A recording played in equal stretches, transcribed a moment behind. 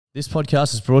This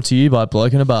podcast is brought to you by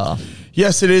Bloke in a Bar.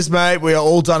 Yes, it is, mate. We are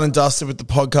all done and dusted with the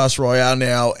podcast Royale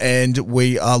now, and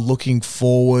we are looking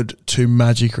forward to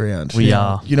Magic Round. We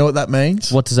are. You know what that means?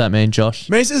 What does that mean, Josh?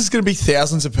 It means there's going to be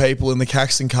thousands of people in the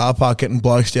Caxton car park getting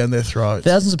blokes down their throats.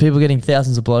 Thousands of people getting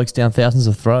thousands of blokes down thousands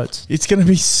of throats. It's going to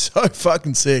be so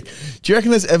fucking sick. Do you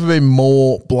reckon there's ever been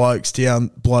more blokes down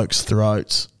blokes'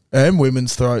 throats? And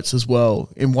women's throats as well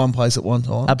in one place at one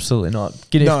time? Absolutely not.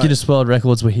 If Guinness World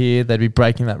Records were here, they'd be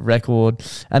breaking that record.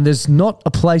 And there's not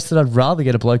a place that I'd rather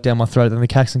get a bloke down my throat than the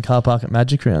Caxton car park at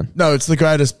Magic Round. No, it's the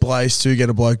greatest place to get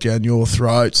a bloke down your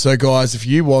throat. So, guys, if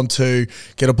you want to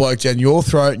get a bloke down your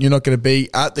throat and you're not going to be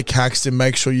at the Caxton,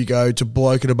 make sure you go to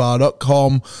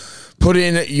blokeinabar.com, put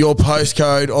in your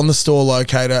postcode on the store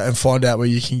locator and find out where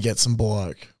you can get some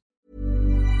bloke.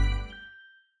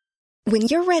 When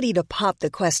you're ready to pop the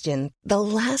question, the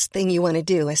last thing you want to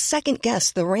do is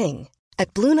second-guess the ring.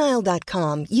 At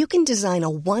BlueNile.com, you can design a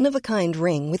one-of-a-kind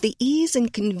ring with the ease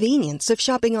and convenience of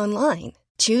shopping online.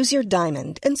 Choose your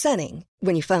diamond and setting.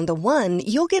 When you find the one,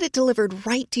 you'll get it delivered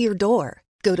right to your door.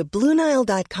 Go to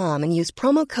BlueNile.com and use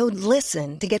promo code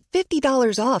LISTEN to get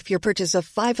 $50 off your purchase of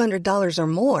 $500 or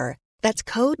more. That's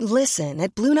code LISTEN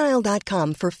at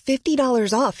BlueNile.com for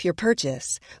 $50 off your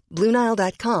purchase.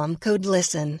 BlueNile.com, code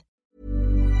LISTEN.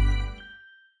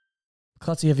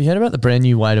 Clutzy, have you heard about the brand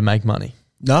new way to make money?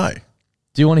 No.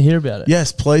 Do you want to hear about it?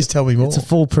 Yes, please tell me more. It's a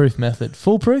foolproof method.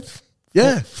 Foolproof?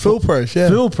 Yeah, foolproof, yeah.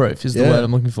 Foolproof is the word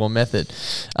I'm looking for, method.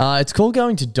 It's called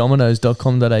going to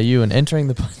dominoes.com.au and entering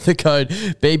the code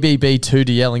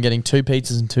BBB2DL and getting 2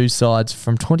 pizzas and 2 sides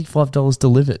from $25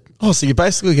 delivered. Oh, so you're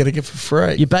basically getting it for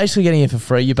free. You're basically getting it for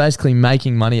free. You're basically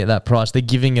making money at that price. They're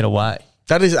giving it away.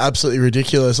 That is absolutely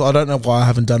ridiculous. I don't know why I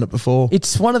haven't done it before.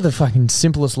 It's one of the fucking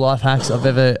simplest life hacks I've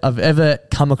ever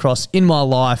come across in my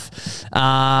life.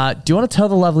 Do you want to tell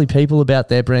the lovely people about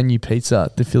their brand new pizza,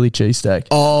 the Philly cheesesteak?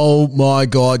 Oh my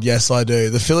God, yes I do.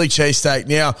 The Philly cheesesteak.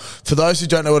 Now, for those who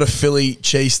don't know what a Philly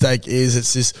cheesesteak is,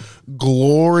 it's this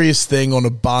glorious thing on a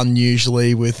bun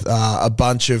usually with a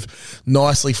bunch of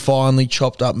nicely finely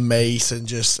chopped up meat and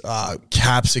just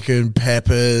capsicum,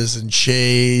 peppers and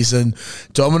cheese. And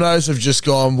Domino's have just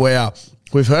gone, wow,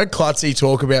 we've heard Clutzy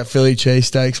talk about Philly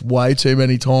cheesesteaks way too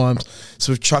many times,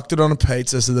 so we've chucked it on a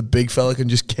pizza so the big fella can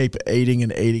just keep eating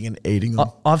and eating and eating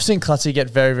them. I've seen Clutzy get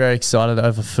very, very excited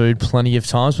over food plenty of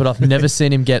times, but I've never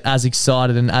seen him get as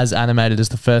excited and as animated as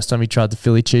the first time he tried the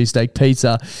Philly cheesesteak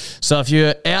pizza. So if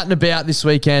you're out and about this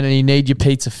weekend and you need your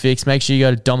pizza fix, make sure you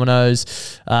go to Domino's,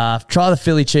 try the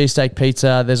Philly cheesesteak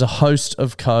pizza. There's a host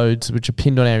of codes which are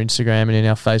pinned on our Instagram and in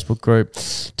our Facebook group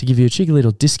to give you a cheeky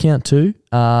little discount too.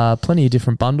 Plenty of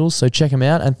different bundles, so check them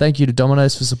out. And thank you to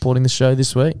Domino's for supporting the show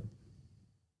this week.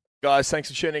 Guys, thanks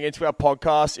for tuning into our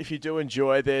podcast. If you do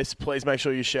enjoy this, please make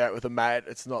sure you share it with a mate.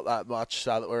 It's not that much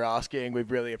that we're asking. We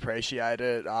really appreciate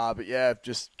it. But yeah,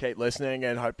 just keep listening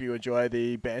and hope you enjoy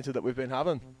the banter that we've been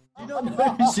having. You don't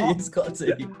know who she is,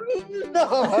 Clutzy.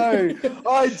 No,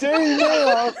 I do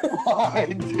now. I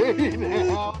do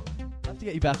now. I have to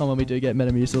get you back on when we do get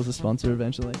Metamucil as a sponsor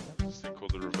eventually. This thing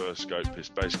called the reverse goat piss.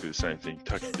 Basically the same thing.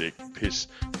 Tuck your dick, piss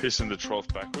in the trough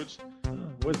backwards.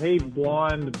 Was he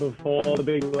blind before the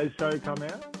Big Les show come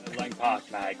out? Lang Park,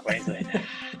 mate, Queensland.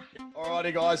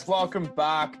 Alrighty, guys, welcome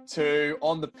back to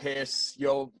On the Piss. I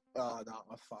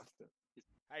fucked it.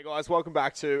 Hey guys, welcome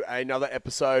back to another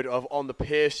episode of On the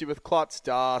Piss. You're with Klutz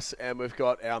Das, and we've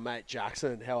got our mate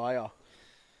Jackson. How are you?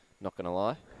 Not gonna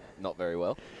lie, not very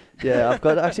well. Yeah,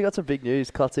 I've actually got some big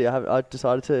news, Clutzy. I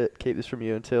decided to keep this from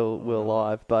you until we're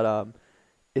live, but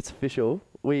it's official.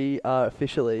 We are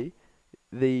officially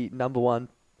the number one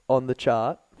on the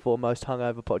chart for most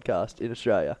hungover podcast in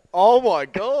Australia. Oh my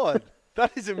God,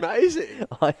 that is amazing!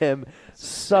 I am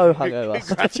so hungover.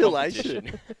 Congratulations,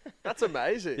 that's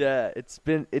amazing. Yeah, it's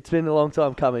been a long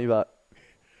time coming, but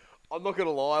I'm not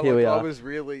gonna lie. Here we are. I was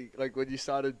really when you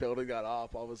started building that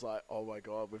up, I was like, oh my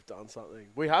God, we've done something.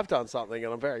 We have done something,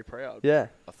 and I'm very proud. Yeah.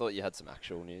 I thought you had some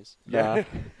actual news. Nah.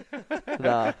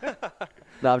 Nah,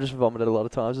 I've just vomited a lot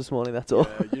of times this morning, that's all.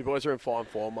 Yeah, you boys are in fine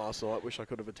form last night. Wish I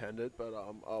could have attended, but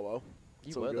oh well.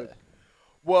 You were there.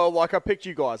 Well, I picked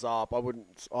you guys up. I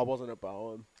wasn't at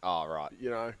Bowen. Oh, right. You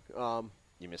know.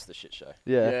 You missed the shit show.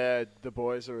 Yeah, the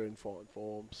boys are in fine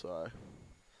form, so.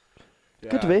 Yeah.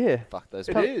 Good to be here. Fuck those.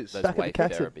 It is. Those Back at the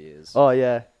Caxton. Wayfarer beers. Oh,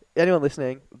 yeah. Anyone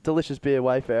listening, delicious beer,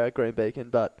 Wayfarer, Green Beacon,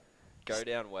 but Go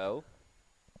down well,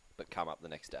 but come up the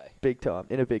next day. big time,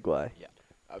 in a big way. Yeah.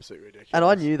 Absolutely ridiculous. And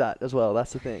I knew that as well.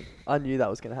 That's the thing. I knew that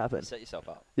was going to happen. Set yourself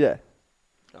up. Yeah.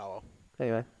 Oh well.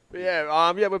 Anyway, But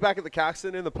yeah, we're back at the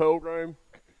Caxton in the Pilgrim.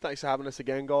 Thanks for having us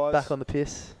again, guys. back on the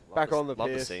piss. Back on the Love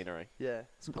piss. the scenery. Yeah.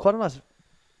 It's quite a nice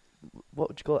what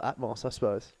would you call it? Atmos, I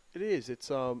suppose. It is. It's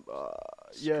yeah.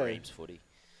 Screams footy.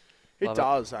 It Love it.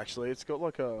 does actually. It's got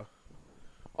like a.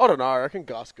 I don't know. I reckon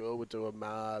Gus Gould would do a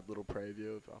mad little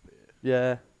preview of up here.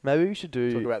 Yeah, maybe we should Talk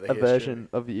do about the a history. version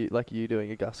of you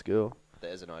doing a Gus School.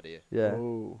 There's an idea. Yeah,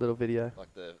 Ooh. little video.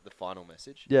 Like the final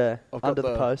message. Yeah, I've got under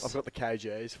the post. I've got the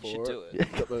KGs for You should it. do it.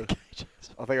 Yeah. Got the,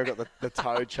 I think I got the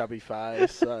toad chubby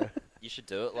face. So You should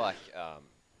do it like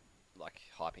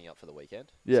hyping up for the weekend.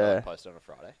 So Yeah. like post it on a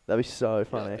Friday. That'd be so Be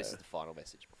funny. Like, this is the final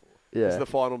message before. Yeah, it's the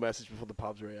final message before the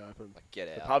pubs reopen. Like get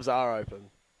The out. pubs are open.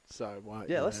 So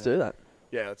yeah. Let's do that.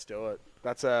 Yeah, let's do it.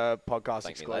 That's a podcast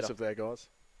Thank me exclusive there, guys.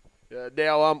 Yeah.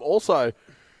 Now, also,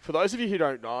 for those of you who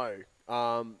don't know,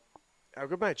 our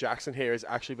good mate Jackson here has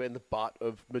actually been the butt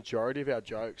of majority of our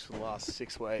jokes for the last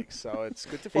 6 weeks. So it's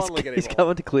good to finally get him He's on.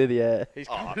 coming to clear the air. He's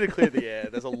coming to clear the air.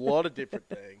 There's a lot of different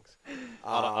things.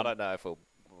 I don't know if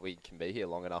we can be here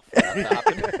long enough for that to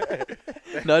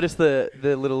happen. Notice the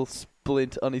little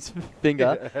splint on his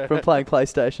finger from playing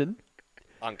PlayStation.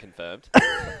 Unconfirmed.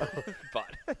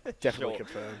 But Definitely sure.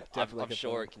 confirmed. I'm Definitely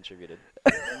sure it confirmed. contributed.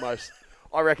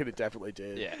 I reckon it definitely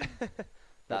did. Yeah. That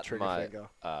That's trigger my finger.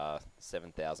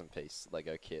 7,000 piece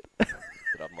Lego kit that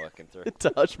I'm working through.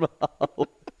 Taj Mahal.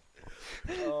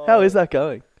 How is that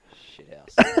going? Shit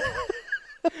house.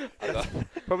 I got-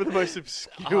 Probably the most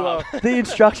obscure. The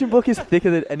instruction book is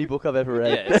thicker than any book I've ever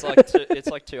read. yeah, it's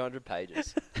like 200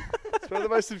 pages. It's probably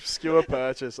the most obscure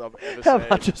purchase I've ever How seen.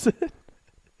 much is it?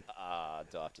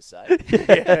 Do I have to say?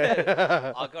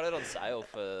 Yeah. I got it on sale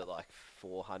for like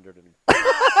 $450.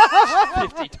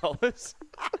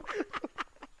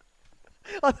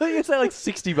 I thought you were going to say like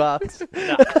 $60.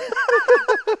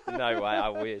 No way, I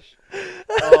wish.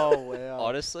 Oh, wow.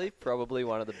 Honestly, probably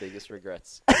one of the biggest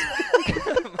regrets of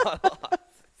my life.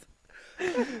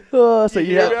 Oh, so you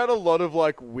you hear have, about a lot of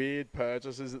like weird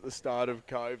purchases at the start of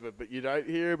COVID, but you don't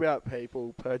hear about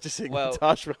people purchasing Well-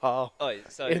 Taj Mahal Oh,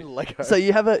 so in Lego. so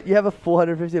you have a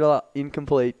 $450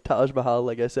 incomplete Taj Mahal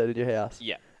Lego set in your house.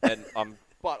 yeah, and I'm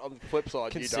but on the flip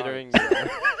side, considering you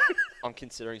don't. I'm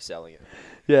considering selling it.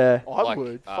 Yeah. I like,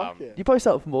 would. Fuck um, yeah. You probably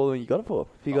sell it for more than you got it for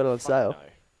if you got it on fuck sale. no.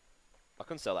 I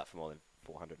couldn't sell that for more than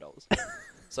 $400.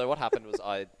 So what happened was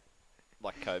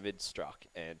COVID struck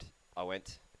and I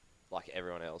went like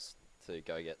everyone else to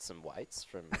go get some weights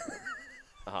from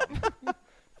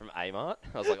Amart.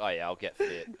 I was like, oh yeah, I'll get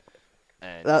fit.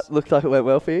 And That looked like it went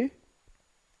well for you.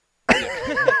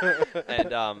 and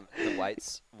the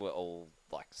weights were all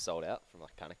like sold out from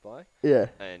like panic buying. Yeah.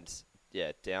 And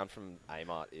yeah, down from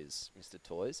Amart is Mr.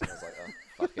 Toys. And I was like,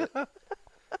 oh, fuck it.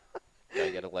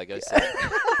 Go get a Lego set.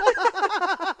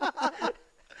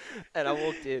 And I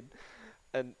walked in,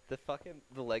 and the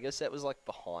Lego set was like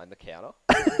behind the counter.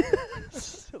 Like,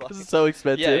 This is so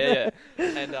expensive. yeah.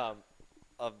 And I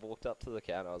walked up to the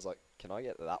counter. I was like, "Can I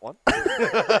get that one?"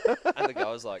 And the guy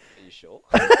was like, "Are you sure?"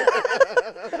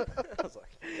 I was like,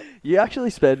 You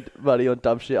actually spend money on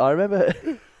dumb shit. I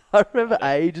remember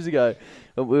ages ago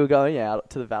when we were going out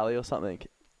to the valley or something,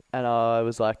 and I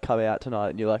was like, "Come out tonight,"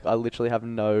 and you're like, "I literally have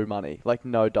no money, like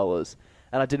no dollars,"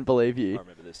 and I didn't believe "I you.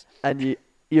 remember this." And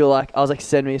you're like, I was like,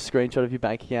 "Send me a screenshot of your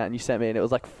bank account," and you sent me, and it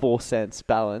was like 4 cents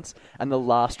balance, and the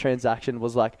last transaction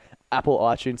was like Apple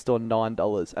iTunes Store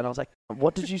 $9, and I was like,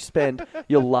 "What did you spend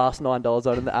your last $9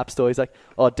 on in the App Store?" He's like,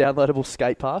 "Oh, downloadable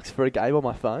skate parks for a game on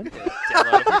my phone."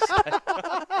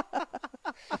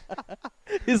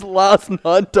 His last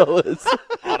 $9.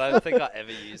 I don't think I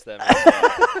ever used them.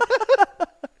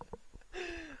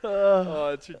 Oh,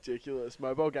 it's ridiculous.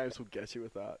 Mobile games will get you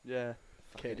with that. Yeah.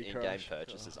 Candy In-game Crush.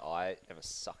 purchases, I am a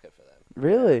sucker for them.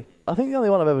 Really? I think the only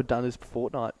one I've ever done is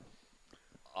Fortnite.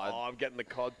 I'm getting the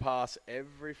COD pass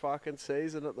every fucking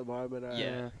season at the moment.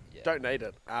 Yeah. Don't need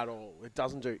it at all. It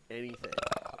doesn't do anything.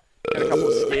 Get a couple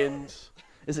of skins.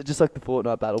 Is it just like the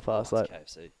Fortnite Battle Pass? It's Like,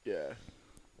 KFC. Yeah.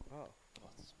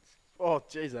 Oh,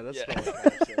 jeez, that is Yeah. smelling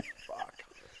KFC. Fuck.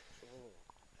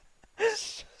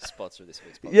 Sponsor this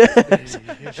week's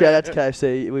podcast. yeah. Shout out to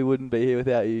KFC. We wouldn't be here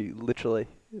without you. Literally,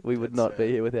 we would That's not be it.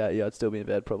 here without you. I'd still be in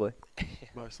bed probably.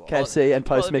 Most likely. KFC and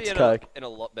Well, post mix it'd be Coke. in a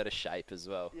lot better shape as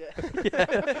well.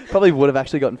 Probably would have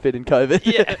actually gotten fit in COVID.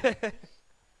 Yeah.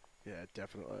 Yeah,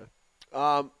 definitely.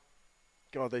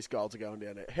 God, these goals are going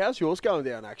down there. How's yours going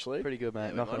down, actually? Pretty good, mate.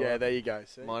 Yeah, Not we gonna Yeah, lie. there you go.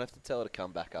 See? Might have to tell her to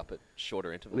come back up at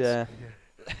shorter intervals. Yeah.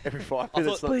 Every 5 I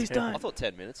minutes. thought, not Please 10. don't. I thought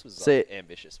 10 minutes was See, like,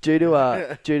 ambitious. Due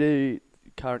to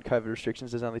current COVID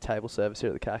restrictions, there's only table service here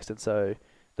at the Caxton, so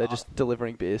they're just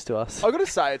delivering beers to us. I got to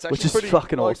say, it's actually Which is pretty,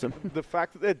 fucking like, awesome. The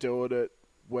fact that they're doing it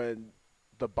when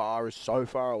the bar is so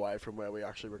far away from where we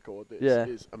actually record this Yeah.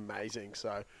 is amazing.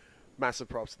 So, massive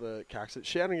props to the Caxton.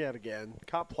 Shouting out again.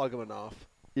 Can't plug them enough.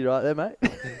 You right there, mate?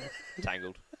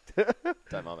 Tangled.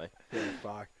 Don't mind me. Yeah,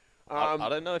 fuck. I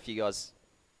don't know if you guys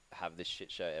have this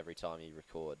shit show every time you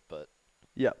record, but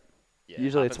Yep. yeah, it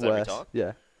Usually it's happens every worse. time.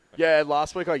 Yeah. Yeah,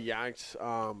 last week I yanked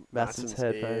Matson's Matson's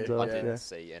headphones ear. off, I Yeah, didn't yeah.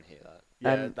 see and hear that.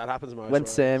 yeah, And that happens most When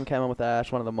weeks. Sam came on with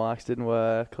Ash, one of the mics didn't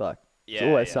work. Like, it's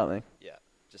always something. Yeah,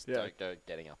 just Yeah. don't go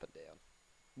getting up and down.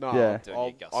 No, Yeah. Doing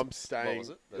your Gus. I'm What staying. was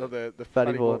it? The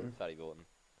Fatty Vorton. Fatty Vorton.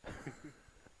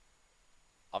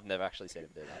 I've never actually seen him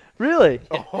do that. Really?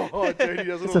 Oh, dude, he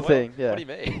doesn't It's a look- thing, yeah. What do you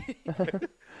mean?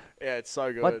 Yeah, it's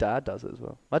so good. My dad does it as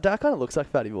well. My dad kind of looks like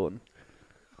Fatty Vorton.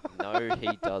 No, he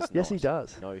does not. Yes, he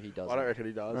does. No, he doesn't. I don't reckon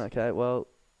he does. Okay, well,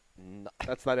 No.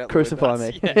 That's that out. the crucify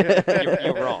window. me. Yeah,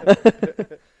 you're wrong.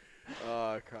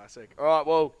 Oh, classic. All right,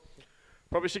 well,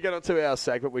 probably should get on to our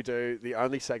segment we do, the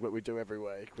only segment we do every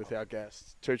week with our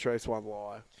guests, Two Truths, One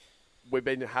Lie. We've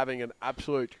been having an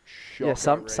absolute shocker Yeah,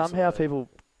 somehow recently. people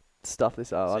stuff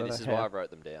this up. I See, don't this know is how. why I wrote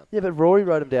them down. Yeah, but Rory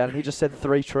wrote them down and he just said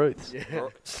 3 truths. Yeah.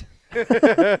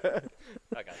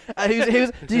 Okay. And he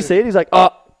was, did you see it? He's like, oh,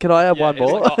 can I have one he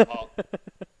was more? like, oh,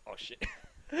 shit.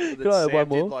 Then Can I have Sam one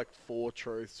more? did like 4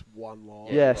 truths, 1 lie.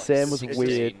 Yeah, like Sam was 16,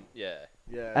 weird. Yeah,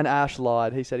 Yeah. And Ash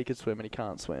lied. He said he could swim and he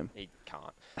can't swim. he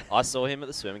can't. I saw him at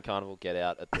the swimming carnival get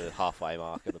out at the halfway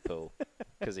mark of the pool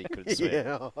because he couldn't swim.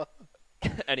 yeah.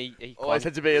 And he Always climbed,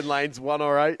 had to be in lanes 1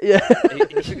 or 8. Yeah.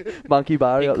 he Monkey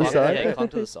bar he up the climbed, side. yeah, he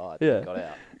climbed to the side. Yeah. And got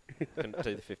out. Couldn't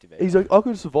do the 50 metres. He's like, I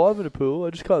could survive in a pool. I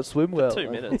just can't swim well. 2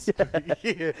 minutes.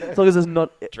 Yeah. As long as there's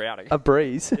not Drowning. a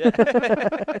breeze.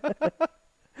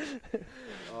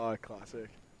 Oh, classic.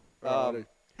 Alrighty.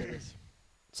 Hit us.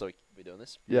 So we doing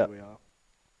this? Yeah. Here we are.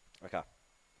 Okay.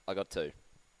 I got 2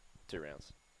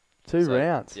 rounds. 2 So,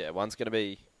 rounds. Yeah, one's going to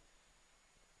be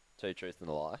 2 truths and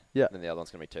a lie. Yeah. And then the other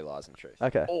one's going to be 2 lies and a truth.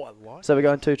 Okay. Oh, I like So we're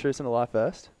going 2 truths and a lie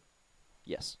first.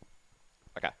 Yes.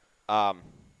 Okay.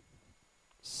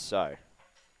 So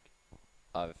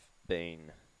I've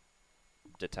been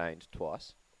detained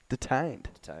twice. Detained.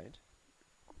 Detained.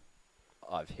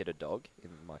 I've hit a dog in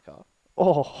my car,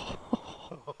 Oh.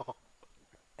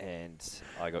 and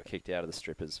I got kicked out of the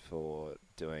strippers for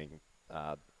doing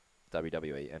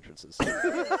WWE entrances.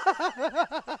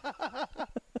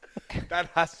 That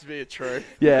has to be a truth.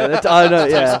 Yeah, that's, I know,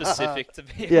 Too yeah. specific to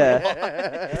be.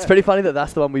 Yeah. It's pretty funny that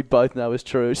that's the one we both know is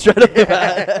true. Straight off the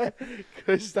bat.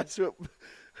 Because that's what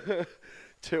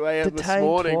 2 a.m. this Detained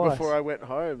morning twice. before I went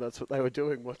home. That's what they were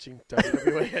doing, watching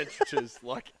WWE entrances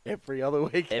like every other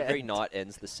weekend. Every night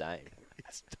ends the same.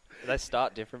 They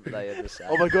start different, but they end the same.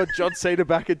 Oh my God, John Cena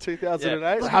back in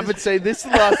 2008. Yeah. I haven't seen this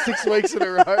in the last 6 weeks in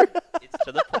a row.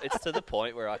 It's to the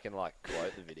point where I can like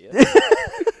quote the video.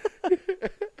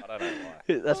 I don't know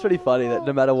why. That's pretty funny that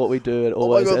no matter what we do, it Oh my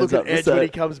always God, ends look up at the Edge when he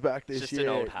same. comes back this Just year. an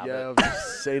old habit. Yeah, I've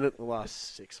just seen it the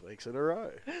last 6 weeks in a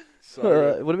row.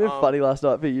 So, It would have been funny last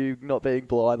night for you not being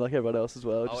blind like everyone else as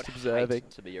well, I just would observing.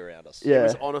 hate to be around us. Yeah. It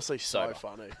was honestly so Sober.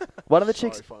 funny. One of the So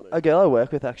chicks, funny. a girl I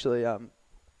work with actually,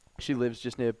 she lives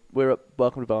just near. We were at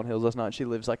Welcome to Bowen Hills last night. And she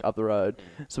lives like up the road,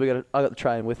 so I got the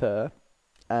train with her,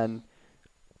 and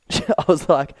I was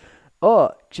like, oh,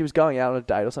 she was going out on a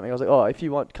date or something. I was like, oh, if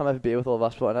you want, come have a beer with all of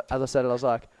us. But as I said it, I was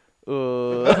like,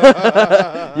 you're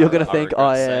gonna I think regret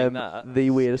I saying am that. the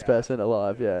weirdest person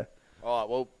alive. Yeah. All right,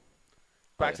 well,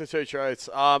 back yeah. to 2 truths.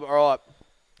 All right.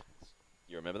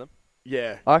 You remember them?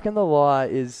 Yeah. I reckon the lie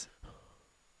is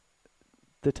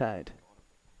detained.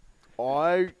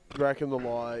 I reckon the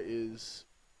lie is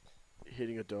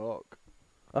hitting a dog.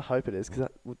 I hope it is because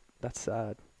that's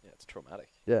sad. Yeah, it's traumatic.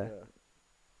 Yeah.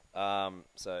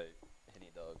 So hitting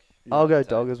a dog. I'll go Detained.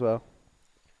 dog as well.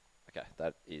 Okay,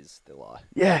 that is the lie.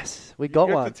 Yes, we You got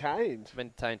get one. detained. I've been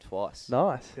detained twice.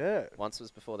 Nice. Yeah. Once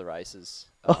was before the races.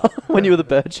 When you were the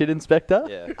bird shit inspector.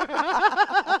 Yeah.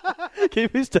 Can you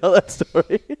please tell that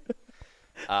story?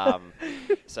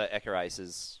 So Eka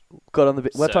races. Got on the.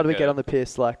 What time did we get Circa- on the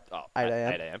piss? Like Oh, 8 8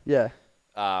 a.m. a.m. Yeah.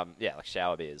 Yeah, like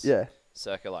shower beers. Yeah.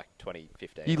 Circa like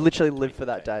 2015. You or literally live for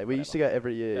that 2013, day. We used to whatever. go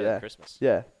every year. Better Yeah. than Christmas.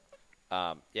 Yeah.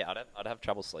 Yeah, I'd have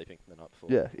trouble sleeping the night before.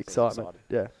 Yeah. So I was Excitement.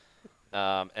 Yeah.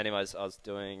 excited. Anyways, I was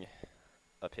doing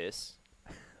a piss,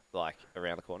 like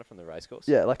around the corner from the racecourse.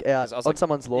 Yeah. Like out 'Cause I was, on like-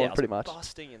 someone's lawn, yeah, I was pretty much.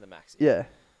 busting in the maxi. Yeah.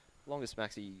 Longest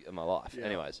maxi of my life. Yeah.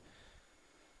 Anyways,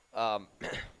 and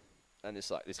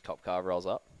this cop car rolls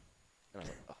up, and I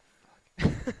was like, oh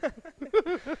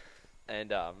fuck.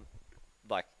 And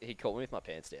like he caught me with my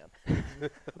pants down,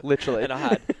 Literally. and I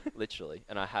had literally,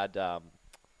 and I had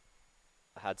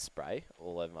spray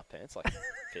all over my pants, like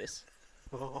piss.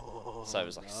 So it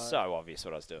was like so obvious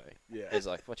what I was doing. Yeah. He's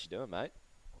like, "What you doing, mate?"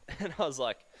 And I was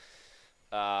like,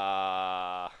 and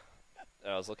I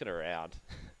was looking around,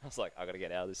 I was like, I got to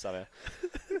get out of this somehow.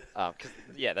 'Cause,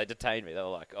 yeah, they detained me. They were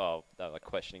like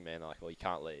questioning me, and they're like, well, you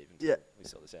can't leave until we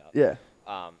sort this out. Yeah.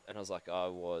 And I was like, I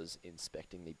was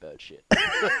inspecting the bird shit.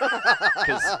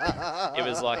 Because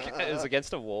it was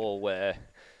against a wall where,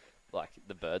 like,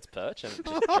 the birds perch and just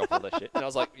drop all their shit. And I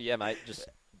was like, yeah, mate, just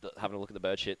having a look at the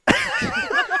bird shit.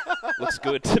 Looks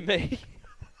good to me.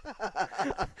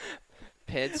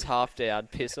 Pants half down,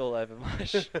 piss all over my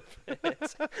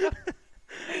pants.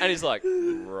 And he's like,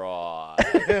 right.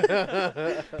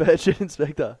 Bird shit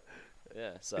inspector.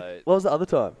 Yeah, so... What was the other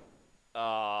time?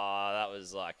 that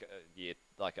was like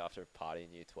after a party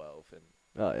in Year 12. And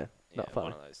Oh, yeah. Not fun.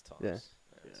 One of those times. Yeah.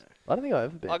 It was- I don't think I've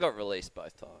ever been. I got released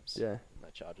both times. Yeah. No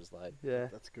charges laid. Yeah.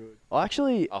 That's good. I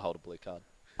actually... I'll hold a blue card.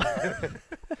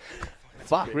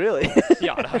 Fuck, really?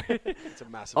 Yeah, I know. It's a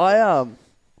massive. I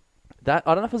don't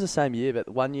know if it was the same year, but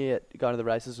one year going to the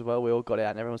races as well, we all got out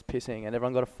and everyone was pissing and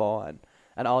everyone got a fine.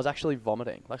 And I was actually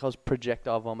vomiting. Like, I was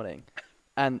projectile vomiting.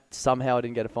 And somehow I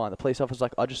didn't get a fine. The police officer was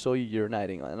like, I just saw you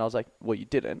urinating. And I was like, well, you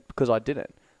didn't, because I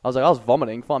didn't. I was like, I was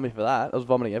vomiting. Fine me for that. I was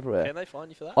vomiting everywhere. Can they fine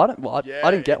you for that?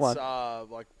 I didn't get one. I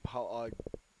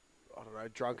don't know,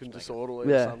 drunken disorderly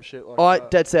Yeah. or some shit like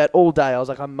that. Dead set all day. I was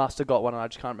like, I must have got one, and I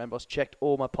just can't remember. I checked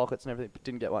all my pockets and everything, but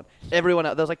didn't get one. Everyone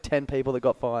else, there was like 10 people that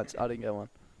got fines. I didn't get one.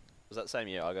 Was that the same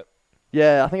year I got?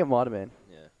 Yeah, I think it might have been.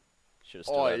 Yeah. Should have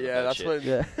stood Oh, over the yeah, bird that's shit. when...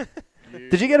 Yeah.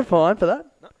 Did you get a fine for that?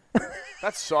 No.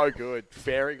 That's so good.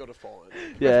 Fairy got a fine.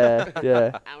 Yeah,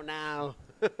 yeah. Oh, no.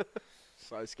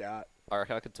 So scat. I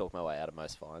reckon I could talk my way out of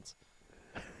most fines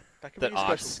That could that be a special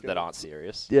aren't, skill. that aren't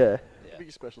serious. Yeah. Could be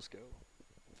a special skill.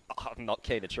 I'm not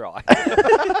keen to try.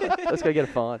 Let's go get a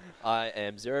fine. I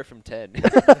am 0 from 10.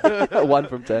 1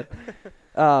 from 10.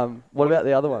 What about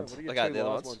the other ones? What do you Okay, get? the Two other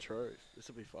lies, ones? one truth. This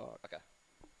will be fucked. Okay.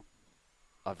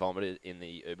 I vomited in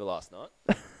the Uber last night.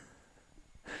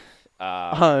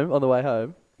 Home, on the way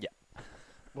home.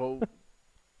 Well,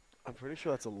 I'm pretty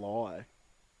sure that's a lie.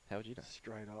 How would you know?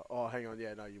 Straight up. Oh, hang on.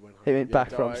 Yeah, no, you went home. He went Yeah, back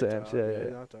don't from worry, Sam's. don't Yeah, worry. yeah.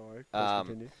 No, don't worry. Please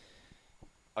continue.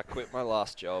 I quit my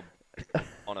last job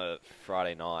on a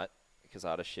Friday night because I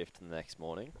had a shift the next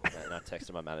morning, and I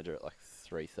texted my manager at like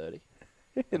 3:30.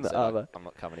 In the said, arbour. I'm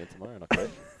not coming in tomorrow, and I quit.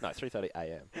 No, 3:30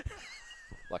 a.m.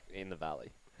 Like in the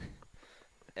valley.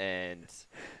 And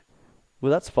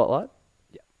Was that Spotlight?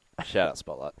 shout out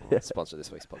Spotlight, sponsor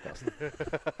this week's podcast.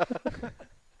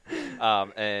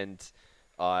 And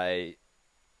I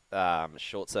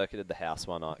short-circuited the house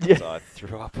one night because I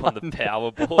threw up on the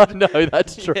power I board. know,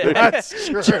 that's true. That's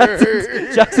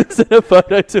true. Jackson sent a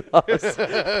photo to us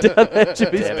down the edge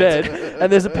of his bed,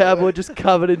 and there's a power board just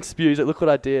covered in spews. Like, look what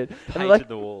I did. And Painted like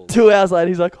the walls. 2 hours later,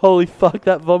 he's like, holy fuck,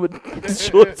 that vomit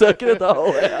short-circuited the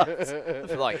whole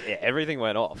house. Like, yeah, everything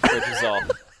went off. Fridge was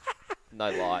off. No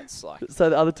lights. Like, So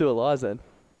the other two are lies then.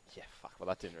 yeah, fuck. Well,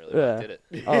 that didn't really work, did it?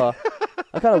 Oh,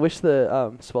 I kind of wish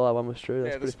the Spotlight one was true.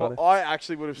 That's Yeah, pretty funny. I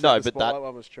actually would have said No, the but Spotlight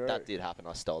one was true. That did happen.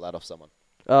 I stole that off someone.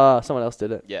 Someone else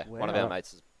did it. Yeah, one of Wow. our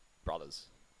mates' brothers.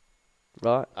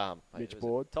 Right. Mitch who was it?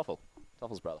 Board? Toffel.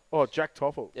 Toffel's brother. Oh, Jack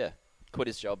Toffel. Yeah. Quit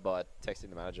his job by texting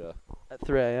the manager At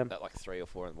 3 a.m. at like 3 or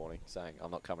 4 in the morning saying,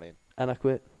 I'm not coming in. And I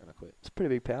quit. And I quit. It's a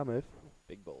pretty big power move.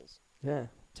 Big balls. Yeah.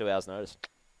 2 hours notice.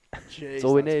 Jeez, That's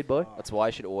all we that's need, boy. fucked. That's why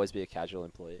you should always be a casual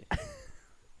employee.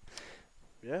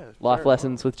 Yeah. Life fair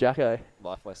lessons with Jacko.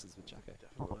 Life lessons with Jacko.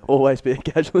 enough. Always be a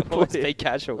casual Always employee. be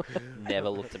casual. Never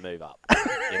look to move up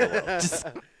in the world. Just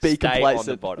be Stay complacent. on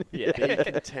the bottom. Yeah.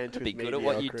 Be content with Be good at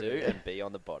what you do mediocrity. and be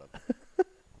on the bottom.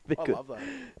 Be I good. love that.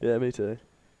 Yeah, me too.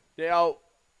 Now,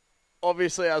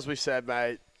 obviously, as we said,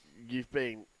 mate, you've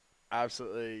been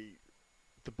absolutely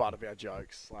the butt of our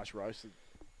jokes / roasted.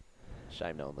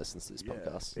 Shame no one listens to this Yeah,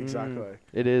 podcast. exactly.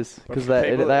 It is, But because for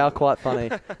people they that- are quite funny.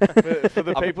 For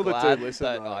the I'm people that glad do listen,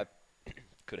 that though, I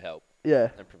could help Yeah,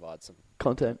 and provide some.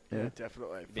 content. yeah, Yeah.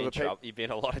 definitely. For You've been, the peop- you've been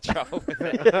in a lot of trouble with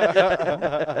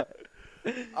it.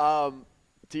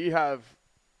 Do you have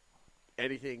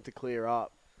anything to clear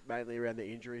up, mainly around the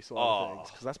injury side of things?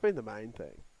 Because that's been the main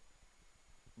thing.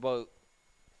 Well,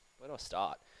 where do I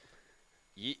start?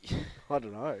 You, I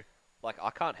don't know. like,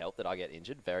 I can't help that I get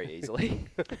injured very easily.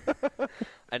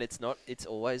 And it's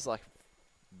always like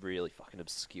really fucking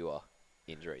obscure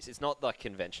injuries. It's not like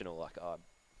conventional, like, oh, I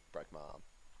broke my arm.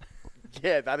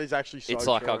 Yeah, that is actually so It's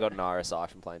like true. I got an RSI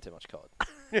from playing too much COD.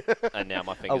 And now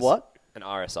my A fingers. what? An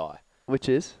RSI. Which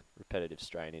is? Repetitive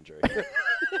strain injury.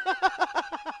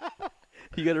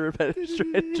 You got a repetitive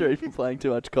strain injury from playing too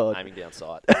much COD. Aiming down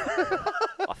sight.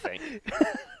 I think.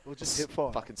 Or just hip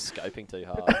fire. Fucking scoping too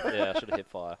hard. Yeah, I should have hit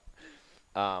fire.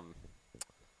 What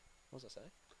was I saying?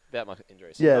 About my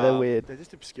injuries. Yeah, they're weird. They're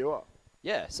just obscure.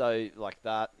 Yeah, so like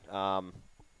that.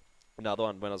 Another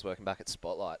one when I was working back at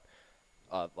Spotlight,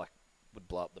 I would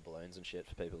blow up the balloons and shit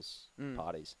for people's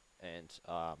parties, and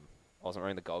I wasn't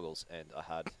wearing the goggles, and I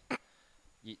had.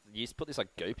 You used to put this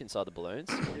like goop inside the balloons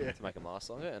to make them last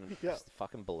longer, and just the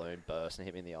fucking balloon burst and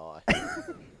hit me in the eye.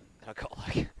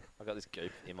 And I got this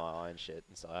goop in my eye and shit,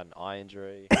 and so I had an eye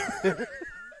injury. Heaps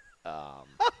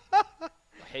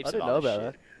I didn't know about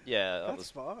that. Yeah,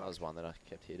 That's that was one that I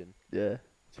kept hidden. Yeah,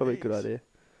 probably a good Jeez. idea.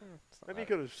 Maybe you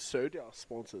could have sued our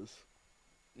sponsors.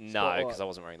 No, because I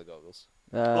wasn't wearing the goggles.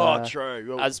 Oh, true.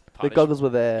 Well, As The punishment, goggles were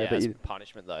there, yeah, but as you.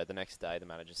 punishment though, the next day the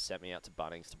manager sent me out to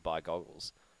Bunnings to buy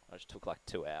goggles. I just took like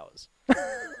 2 hours.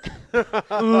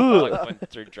 Went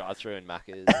through drive-through and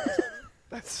Macca's.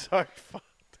 that's so fun.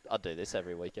 I'd do this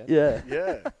every weekend. Yeah,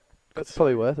 Yeah. That's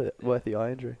probably worth it. Worth the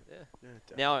eye injury. Yeah. Yeah,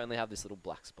 Now I only have this little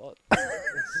black spot.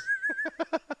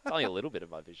 It's only a little bit of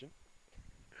my vision.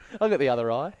 I got the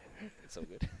other eye. It's all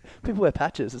good. People wear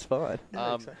patches. It's fine.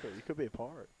 yeah, exactly. You could be a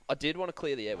pirate. I did want to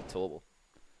clear the air with Torble.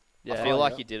 Yeah. I feel Oh,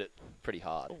 like yeah. you did it pretty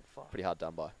hard. Pretty hard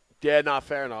done by. Yeah, no,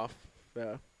 fair enough.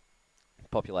 Yeah.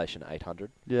 Population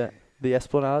 800. Yeah. The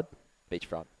Esplanade.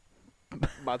 Beachfront.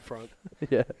 Mudfront.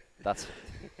 Yeah. That's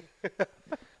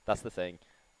the thing.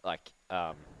 Like,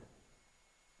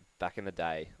 back in the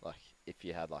day, like if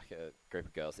you had like a group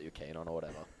of girls that you're keen on or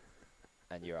whatever,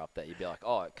 and you're up there, you'd be like,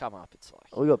 "Oh, come up." It's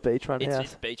like We got beachfront it's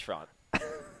house. beachfront.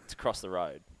 It's across the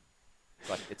road.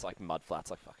 It's like mud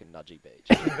flats, like fucking Nudgee Beach.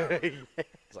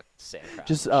 It's like sand crabs.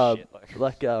 Just and shit,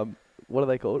 like what are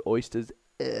they called? Oysters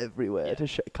everywhere Yeah.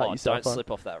 to cut yourself don't on.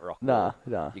 slip off that rock. Nah, wall.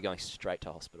 nah. You're going straight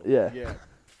to hospital. Yeah. Yeah.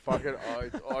 Fucking,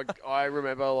 I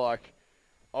remember, like,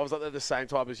 I was up there the same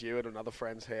time as you at another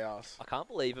friend's house, I can't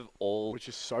believe of all which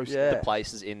is so Yeah. sad. the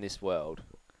places in this world,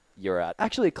 you're at.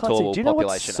 Actually, Clutzy, Total do you know what's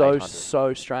population so 800.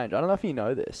 so strange? I don't know if you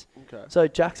know this. Okay. So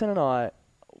Jackson and I,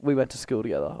 we went to school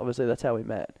together. Obviously, that's how we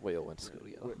met. We all went to school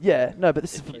together. Yeah, no, but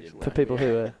this If is you didn't for know. people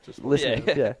who are Just listening.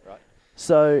 Yeah. Yeah. Right.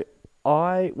 So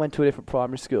I went to a different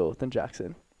primary school than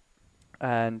Jackson,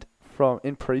 and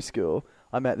in preschool,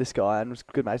 I met this guy and was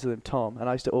good mates with him, Tom. And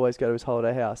I used to always go to his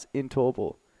holiday house in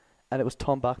Torble, and it was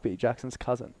Tom Buckby, Jackson's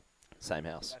cousin. Same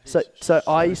house. So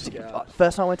I used to scout.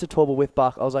 first time I went to Torble with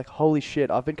Buck, I was like, holy shit!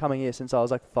 I've been coming here since I was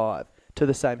like 5 to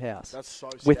the same house That's so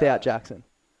scout. without Jackson.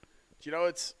 Do you know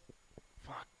it's...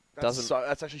 Fuck. Doesn't-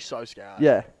 That's actually so scout.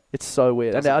 Yeah, it's so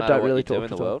weird. Doesn't And I matter don't what really you do talk in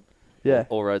to the Tom. world. Yeah,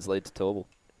 All roads lead to Torble.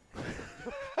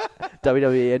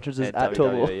 WWE entrances And at WWE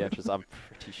Torble. entrance. I'm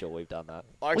pretty sure we've done that.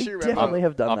 I We actually remember... definitely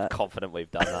have done I'm that. confident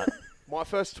we've done that. My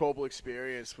first Torble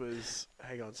experience was...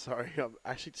 Hang on, sorry. I'm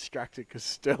actually distracted because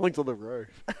Sterling's on the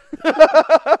roof.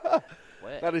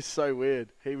 Where? That is so weird.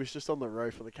 He was just on the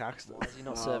roof of the Caxton. Why is he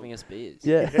not serving us beers?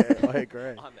 Yeah, Yeah, I agree.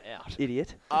 I'm out.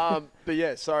 idiot. But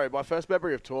yeah, sorry. My first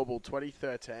memory of Torble,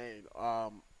 2013.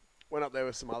 Went up there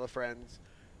with some other friends.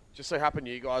 Just so happened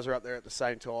you guys are up there at the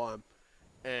same time,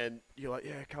 and you're like,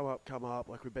 "Yeah, come up."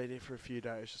 Like we've been here for a few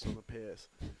days, just on the piers.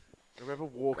 I remember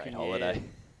walking Great holiday. in.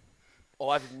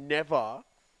 I've never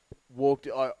walked.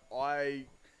 I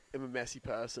am a messy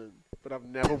person, but I've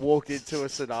never walked into a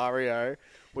scenario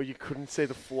where you couldn't see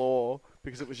the floor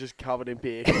because it was just covered in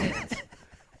beer cans.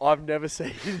 I've never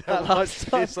seen that much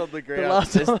piss on the ground.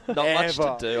 last There's time- not much to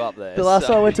Ever. do up there. The last so-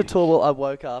 time I went to Torble, I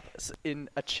woke up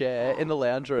in a chair in the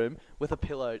lounge room with a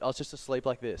pillow. I was just asleep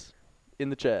like this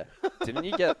in the chair. Didn't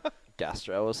you get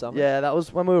gastro or something? Yeah, that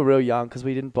was when we were real young because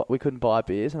we couldn't buy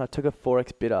beers, and I took a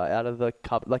 4X bitter out of the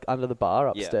cup, like under the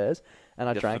bar Yeah. upstairs, and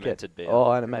I The drank it. fermented beer.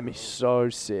 Oh, and it made me so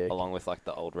sick. Along with like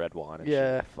the old red wine and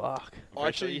Yeah, shit. fuck. I'm pretty sure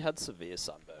Actually- you had severe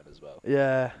sunburn as well.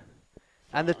 Yeah.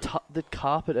 And the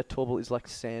carpet at Torble is like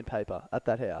sandpaper at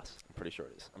that house. I'm pretty sure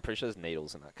it is. I'm pretty sure there's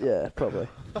needles in that cup. Yeah, probably.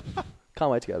 Can't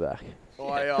wait to go back.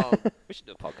 We should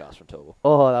do a podcast from Torble.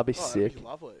 Oh, that'd be that'd sick. be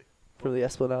lovely. From the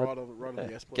Esplanade. Right on the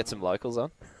Esplanade. Get some locals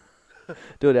on.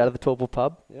 Do it out of the Torble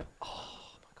pub. Yeah.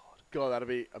 God, that'd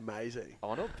be amazing. I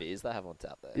wonder what beers they have on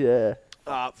tap there. Yeah.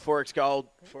 4X Gold,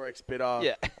 4X Bitter,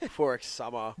 Yeah. 4X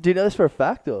Summer, Do you know this for a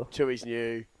fact, or? Chewy's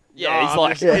New. Yeah, he's I'm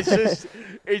like-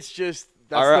 it's just.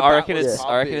 That's I the reckon Batless it's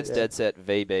pub I reckon beer. it's dead set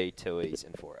VB, 2Es,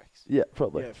 and 4X. Yeah,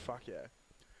 probably. Yeah, fuck yeah.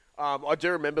 I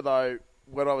do remember though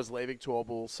when I was leaving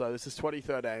Torble. So this is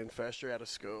 2013, first year out of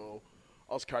school.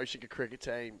 I was coaching a cricket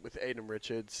team with Eden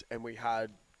Richards, and we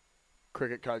had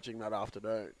cricket coaching that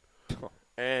afternoon.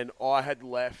 And I had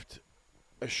left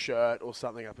a shirt or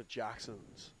something up at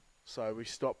Jackson's, so we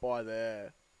stopped by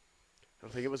there. I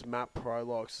think it was Matt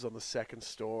Prolox is on the second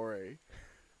story,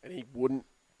 and he wouldn't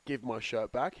give my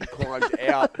shirt back. He climbed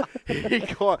out.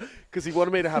 Because he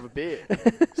wanted me to have a beer.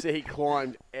 So he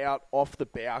climbed out off the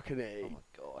balcony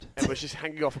God. and was just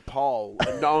hanging off a pole,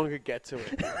 and no one could get to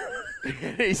it.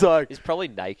 And he's like, He's probably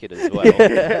naked as well.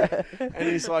 and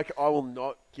he's like, I will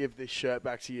not give this shirt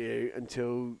back to you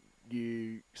until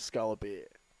you scull a beer.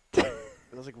 And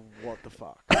I was like, what the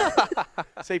fuck?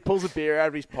 So he pulls a beer out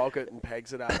of his pocket and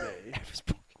pegs it at me.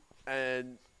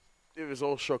 And it was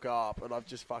all shook up, and I've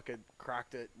just fucking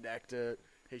cracked it, necked it.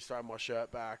 He's thrown my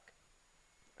shirt back.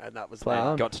 And that was Play that.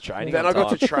 on. Got to training. Then on I got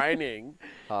time. to training,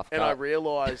 Half and I cut.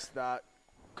 realised that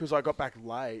because I got back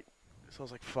late, so I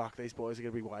was like, fuck, these boys are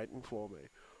going to be waiting for me.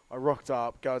 I rocked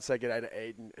up, go and say good day to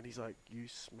Eden, and he's like, you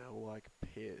smell like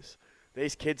piss.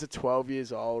 These kids are 12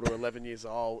 years old or 11 years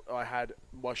old.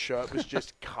 My shirt was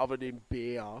just covered in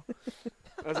beer. I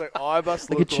was like, I must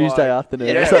Like a look Tuesday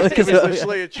afternoon or Yeah, something. it was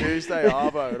literally a Tuesday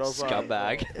arvo. And I was Scumbag.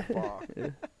 like, oh, fuck. Yeah,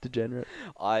 degenerate.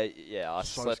 I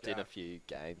So slept in scared. a few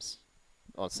games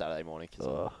on Saturday morning because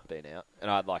Oh. I've been out, and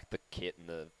I had like the kit and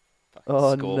the fucking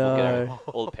Oh, scorebook. no. and everything.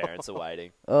 All the parents are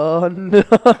waiting. Oh no!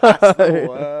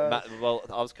 Matt, well,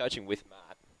 I was coaching with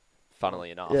Matt.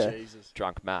 Funnily enough, Yeah. Jesus.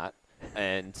 drunk Matt,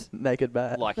 and Naked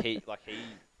Matt. like he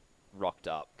rocked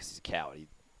up because he's a coward. He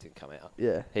didn't come out.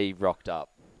 Yeah. He rocked up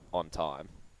on time,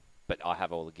 but I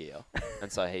have all the gear,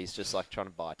 and so he's just like trying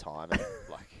to buy time and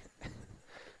like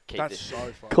keep That's this. so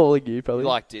funny. Calling you probably.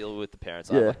 Like deal with the parents.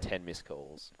 I have Yeah. like 10 missed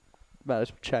calls.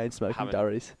 Managed chain smoking Haven't-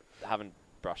 durries. Haven't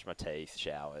brushed my teeth,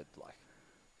 showered. Like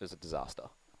it was a disaster.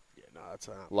 Yeah, no, that's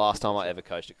Last time I ever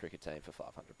coached a cricket team for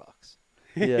 $500.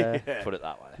 Yeah. Put it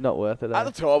that way. Not worth it. At Eh?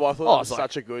 the time, I thought Oh, it was it's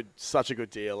like- such a good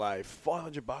deal, eh?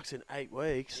 $500 in 8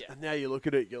 weeks, Yeah. and now you look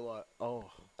at it, you're like,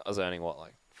 oh, I was earning what,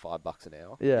 like $5 an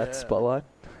hour. Yeah, it's Yeah. spotlight.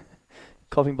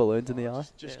 Coughing balloons in the eye.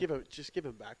 just Yeah. give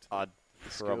him back to I'd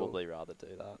school. probably rather do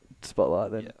that.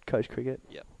 Spotlight then Yeah. coach cricket.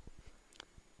 Yep.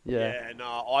 Yeah.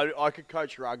 No, I could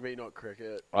coach rugby, not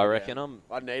cricket. I reckon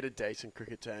Yeah. I need a decent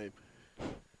cricket team.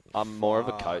 I'm more of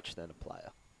a Fuck. coach than a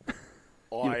player.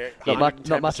 Not much of a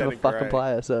 110% fucking agree.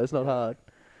 player, so it's not hard.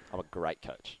 I'm a great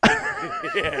coach.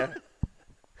 Yeah.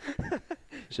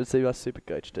 Should see my super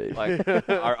coach too. Like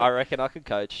I reckon I could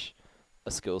coach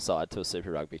a school side to a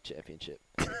Super Rugby championship.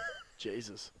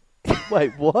 Jesus.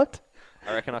 Wait, what?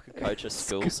 I reckon I could coach a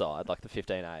school side, like the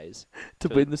 15As, To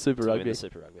win the Super to win Rugby. the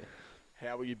Super Rugby.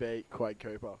 How will you beat Quade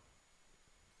Cooper?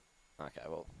 Okay,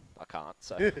 well, I can't.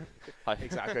 So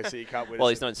Exactly, so you can't win. Well,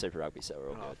 he's not in Super Rugby, so we're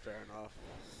all Oh, good. fair enough.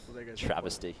 Well, there goes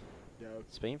Travesty. Yeah,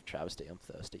 Speaking of travesty, I'm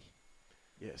thirsty.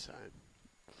 yeah, same.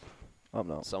 I'm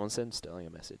not. Someone send Sterling a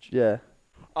message. Yeah.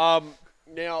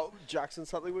 Now, Jackson,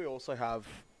 something we also have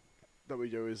that we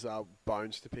do is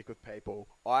bones to pick with people.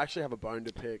 I actually have a bone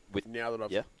to pick With- now that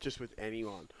I've yeah. just with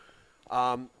anyone.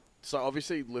 So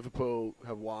obviously Liverpool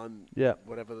have won. Yeah.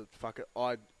 Whatever the fuck it.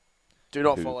 I do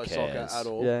not Who follow cares? soccer at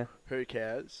all. Yeah. Who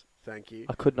cares? Thank you.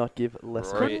 I could not give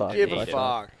less Rory of a fuck. Give a if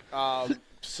I tried. fuck.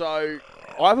 So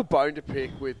I have a bone to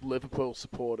pick with Liverpool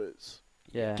supporters.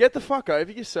 Yeah. Get the fuck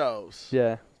over yourselves.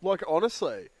 Yeah. Like,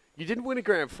 honestly, you didn't win a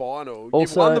grand final. You've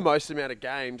Also- won the most amount of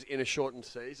games in a shortened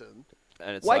season.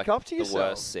 And it's Wake like up to the yourself.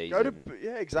 worst season. Go to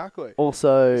yeah, exactly.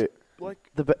 Also, Like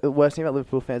the worst thing about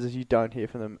Liverpool fans is you don't hear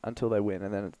from them until they win,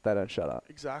 and then they don't shut up.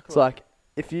 exactly. It's like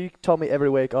if you told me every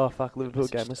week, "Oh fuck, Liverpool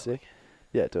game was sick,"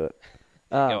 yeah, do it.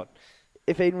 Go on.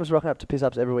 If Eden was rocking up to piss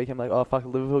ups every week, I'm like, "Oh fuck,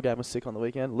 Liverpool game was sick on the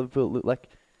weekend." Liverpool, like,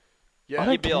 yeah, I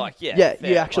don't You'd be care. like, yeah, yeah, fair,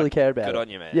 you actually like, care about good it. on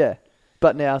you, man. Yeah,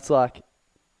 but now it's like,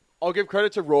 I'll give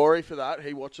credit to Rory for that.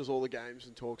 He watches all the games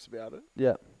and talks about it.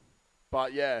 yeah,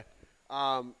 But yeah,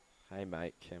 Hey,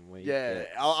 mate, can we yeah, get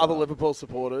our other some- Liverpool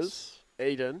supporters,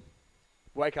 Eden,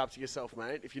 wake up to yourself,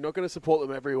 mate. If you're not going to support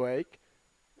them every week,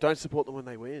 don't support them when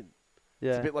they win.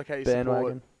 It's yeah, a bit like how you bandwagon.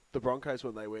 support the Broncos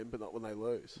when they win, but not when they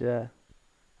lose. Yeah.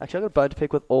 Actually, I got a bone to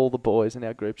pick with all the boys in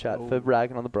our group chat for Ooh.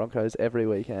 ragging on the Broncos every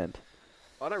weekend.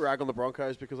 I don't rag on the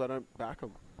Broncos because I don't back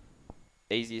them.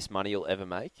 Easiest money you'll ever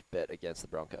make, bet against the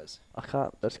Broncos. I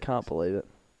just can't believe it.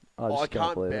 I just I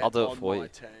can't believe bet it. I'll do it on for my you.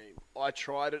 team. I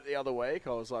tried it the other week.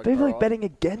 I was like, People like alright. betting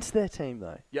against their team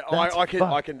though. Yeah, That's I can.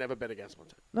 fucked. I can never bet against my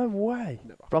team. No way.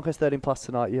 Never. Broncos 13 plus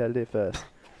tonight. You heard it here first.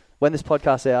 When this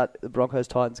podcast's out, the Broncos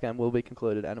Titans game will be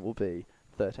concluded, and it will be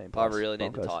 13 I plus. really need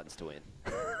the Broncos. Titans to win.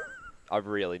 I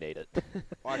really need it.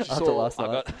 I actually After saw last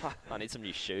night. I need some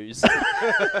new shoes.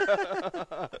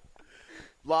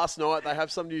 last night they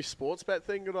have some new sports bet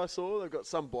thing that I saw. They've got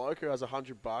some bloke who has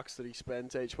 $100 that he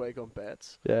spends each week on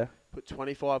bets. Yeah. Put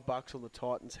 $25 on the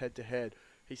Titans head to head.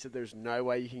 He said there's no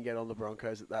way you can get on the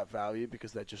Broncos at that value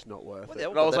because they're just not worth What it. the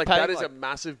hell? And I was They're like, paying that is a like-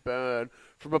 massive burn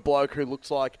from a bloke who looks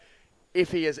like if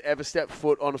he has ever stepped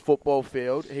foot on a football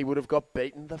field, he would have got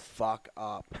beaten the fuck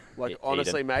up. Like, Eden.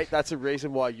 honestly, mate, that's a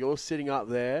reason why you're sitting up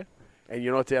there and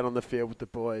you're not down on the field with the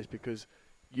boys because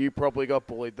you probably got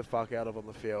bullied the fuck out of on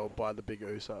the field by the big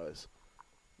Usos.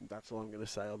 That's all I'm going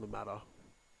to say on the matter.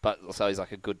 But so he's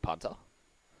like a good punter,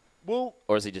 Well,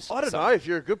 or is he just? I don't know. If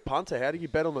you're a good punter, how do you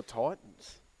bet on the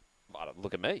Titans?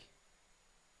 Look at me.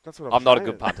 That's what I'm not a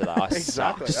saying. good punter though. I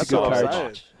Exactly. suck That's so what I'm much.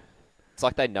 saying. It's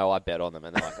like they know I bet on them,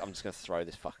 and they're like, "I'm just going to throw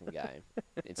this fucking game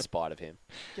in spite of him."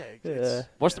 Yeah.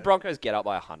 Watch the Broncos get up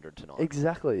by 100 tonight.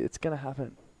 Exactly. It's going to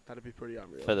happen. That'd be pretty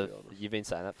unreal. For to be honest. you've been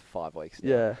saying that for 5 weeks now.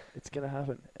 Yeah, it's going to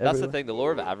happen. That's the Everywhere. thing. The law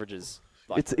of averages.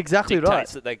 Like, It's exactly dictates right.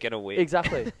 that they're going to win.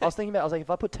 Exactly. I was like, if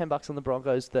I put $10 on the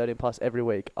Broncos 13 plus every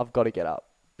week, I've got to get up.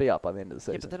 Be up by the end of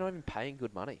the Yeah, season. but they're not even paying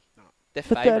good money. They're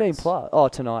For 13 favourites. plus. Oh,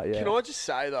 tonight, yeah. Can I just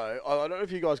say, though, I don't know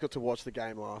if you guys got to watch the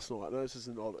game last night. I know this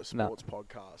isn't a sports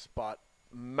podcast, but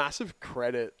massive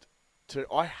credit to...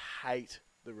 I hate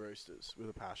the Roosters with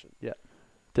a passion. Yeah.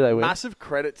 Do they win? Massive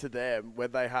credit to them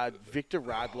when they had Victor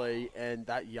Radley and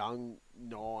that young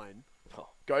 9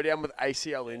 go down with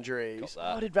ACL injuries.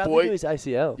 Oh, did Radley do his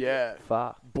ACL? Yeah.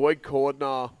 Fuck. Boyd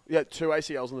Cordner, 2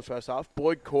 ACLs in the first half.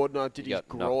 Boyd Cordner did He his got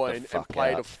knocked the groin and fuck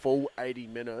played out. a full 80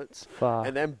 minutes Fuck.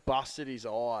 and then busted his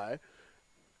eye.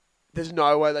 There's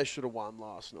no way they should have won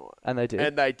last night. And they did.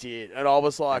 And they did. And I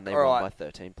was like, And they all won right. by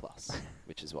 13 plus,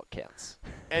 which is what counts.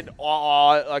 And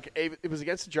it was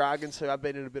against the Dragons, who have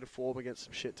been in a bit of form against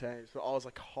some shit teams. But I was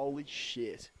like, holy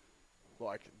shit.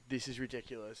 Like, this is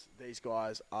ridiculous. These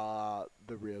guys are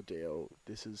the real deal.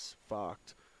 This is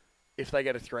fucked. If they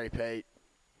get a 3-peat,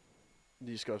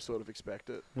 you just got to sort of expect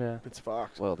it. Yeah. It's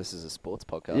fucked. Well, this is a sports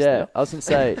podcast. Yeah, now. I was going to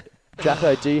say,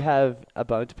 Jacko, do you have a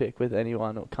bone to pick with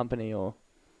anyone or company or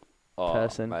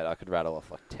person? Mate, I could rattle off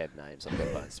like 10 names I've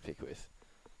got bones to pick with.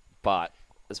 But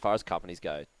as far as companies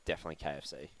go, definitely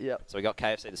KFC. Yep. So we got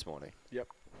KFC this morning. Yep.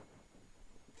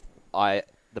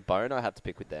 The bone I have to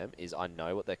pick with them is I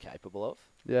know what they're capable of,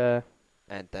 Yeah.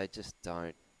 and they just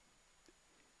don't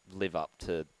live up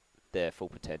to their full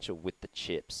potential with the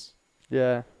chips.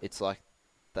 Yeah. It's like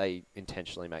they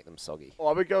intentionally make them soggy.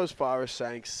 I would go as far as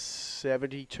saying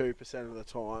 72% of the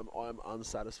time I am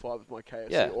unsatisfied with my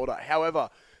KFC order. However,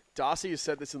 Darcy has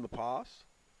said this in the past.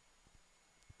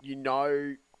 You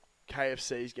know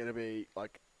KFC is going to be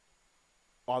like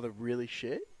either really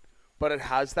shit, but it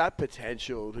has that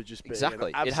potential to just be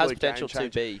Exactly. an It has absolute potential to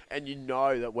game-changer. be. And you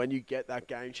know that when you get that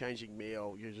game-changing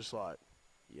meal, you're just like,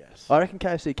 yes. I reckon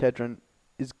KFC Kedron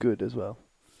is good as well.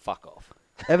 Fuck off.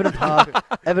 Everton Park.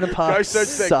 Everton Park. Go search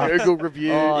their sucks. Google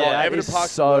review. Oh, Yeah, that Everton is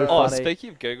Park's so worst. Oh, funny. speaking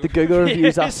of Google, The Google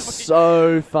reviews are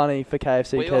so funny for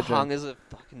KFC we were Kedron. hung as a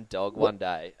fucking dog one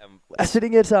day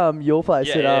Sitting at your place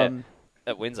Yeah, at yeah.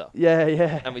 At Windsor, yeah,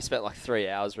 yeah. and we spent like 3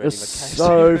 hours It reading was the KFC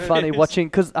so reviews. funny watching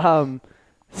because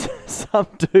some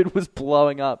dude was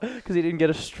blowing up because he didn't get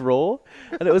a straw,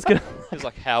 and it was gonna He was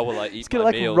like, "How will I eat it's gonna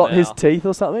my like meal rot now?" his teeth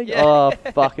or something. Yeah. Oh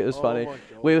fuck, it was Oh funny. my God.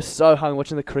 We were so hung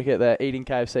watching the cricket there, eating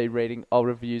KFC, reading old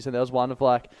reviews, and there was one of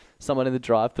like someone in the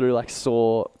drive-through like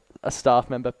saw a staff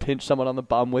member pinch someone on the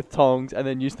bum with tongs and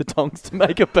then use the tongs to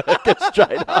make a burger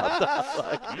straight after.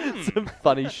 Like some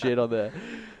funny shit on there.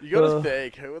 You got to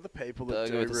think, who are the people that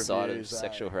Burger do with the side of reviews?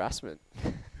 sexual harassment.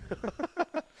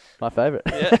 My favourite.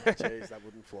 Yeah, Jeez, that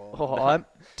wouldn't fly. Oh, I'm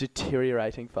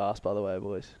deteriorating fast, by the way,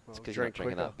 boys. Well, it's because you're not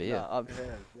drinking quicker. that beer. No, I'm, Yeah,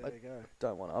 there you go.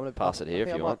 don't want it. I'm gonna Pass it here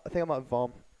if you want. I think I might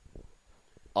vom.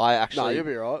 I No, actually, you'll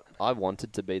be right. I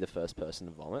wanted to be the first person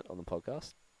to vomit on the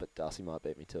podcast, but Darcy might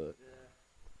beat me to it.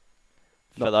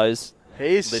 For those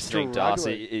He's listening,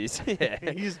 Darcy is.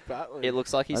 Yeah, He's battling. it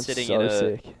looks like he's I'm sitting so in a.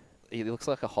 sick. He looks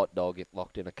like a hot dog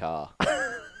locked in a car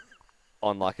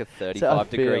on like a how I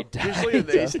 35-degree feel. day. Usually in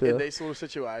That's these, how I in feel. these sort of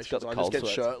situations, the I just cold get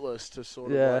sweats. shirtless to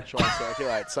sort of Yeah. like try and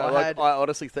circulate. So I like, had- I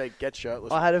honestly think get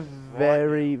shirtless. I had a right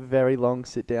very, very long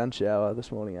sit-down shower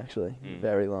this morning. Actually,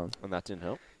 very long. And that didn't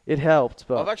help. It helped, I've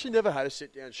but actually never had a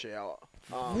sit-down shower.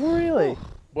 really,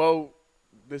 Well,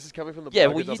 this is coming from the Yeah,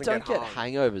 bloke well, who you doesn't don't get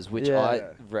hung. hangovers, which Yeah. I Yeah.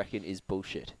 reckon is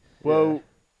bullshit. Well,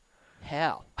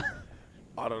 How?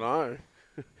 I don't know.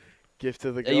 Gift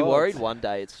of the Are gods. you worried one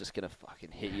day it's just going to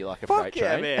fucking hit you like a Fuck freight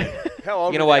yeah, train? man. How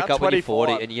old You're going to are we wake now? up when you're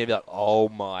 40 25. and you're going to be like, oh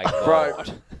my Bro.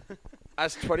 God.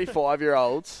 As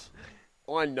 25-year-olds,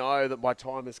 I know that my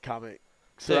time is coming.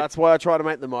 So Dude. that's why I try to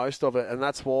make the most of it. And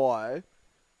that's why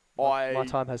my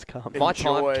time has come. My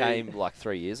time enjoy- came like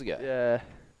 3 years ago. Yeah,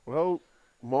 Well,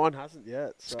 mine hasn't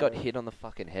yet. Just So. got hit on the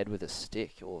fucking head with a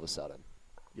stick all of a sudden.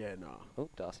 Yeah, no. Oh,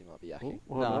 Darcy might be yakking.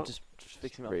 Why no, not? I'm just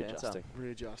fixing my pants up. Readjusting.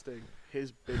 Readjusting.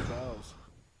 His big bells.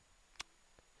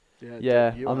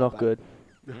 Yeah, dude, you I'm are not bad. good.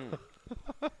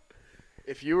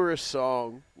 If you were a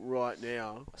song right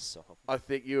now, So, I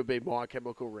think you would be My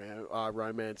Chemical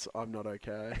Romance. I'm Not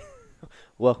Okay.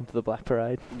 Welcome to the Black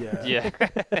Parade. Yeah. yeah.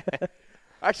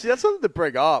 Actually, that's something to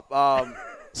bring up.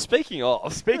 Speaking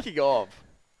of.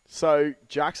 So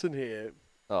Jackson here,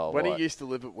 when what? he used to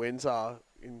live at Windsor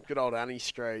in good old Annie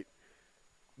Street,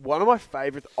 one of my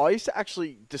favourite. I used to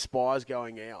actually despise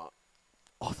going out.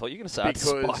 Oh, I thought you were going to say I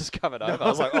Because- despise coming over. I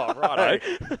was like, oh,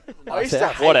 righto. I used to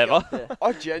hate Whatever. it.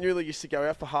 I genuinely used to go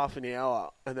out for half an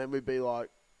hour, and then we'd be like,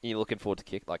 You're looking forward to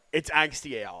kick, like, it's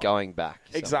angsty hour. going back.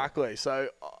 somewhere. Exactly. So,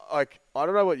 like, I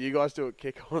don't know what you guys do at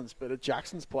kick-ons, but at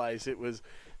Jackson's place, it was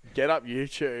get up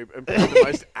YouTube and play the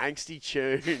most angsty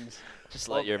tunes. Just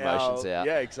let of your emotions out.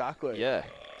 Yeah, exactly. Yeah.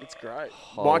 It's great.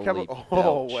 Holy Mike,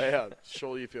 oh, belch. wow.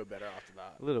 Surely you feel better after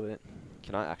that. A little bit.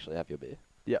 Can I actually have your beer?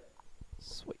 Yep.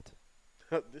 Sweet.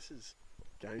 This is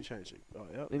game-changing. Oh,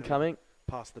 yeah. Incoming.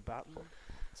 Pass the baton.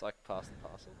 It's like pass the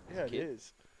parcel. Yeah, it Kid.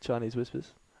 is. Chinese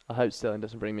whispers. I hope Sterling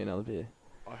doesn't bring me another beer.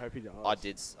 I hope he does.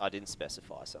 I didn't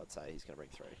specify, so I'd say he's going to bring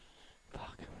 3.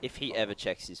 Fuck. If he ever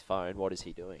checks his phone, what is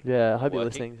he doing? Yeah, I hope you're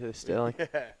Working? listening to this, Sterling.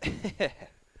 Yeah.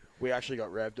 We actually got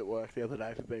revved at work the other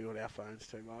day for being on our phones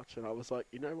too much, and I was like,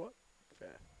 you know what?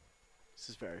 Fair. This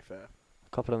is very fair.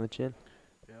 Cop it on the chin.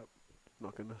 Yep.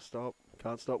 Not going to stop.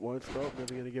 Can't stop, won't stop.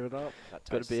 Never going to give it up. That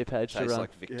Got a beer page to tastes run. like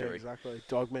Yeah, victory. exactly.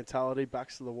 Dog mentality,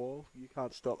 backs to the wall. You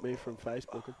can't stop me from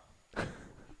Facebooking.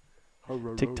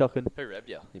 TikToking. Who rebbed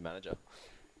you? Your manager?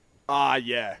 Ah,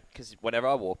 yeah. Because whenever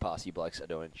I walk past, you blokes are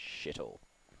doing shit all.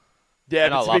 Yeah,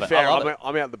 And but I to love be it. fair, I love it.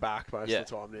 I'm out the back most Yeah. of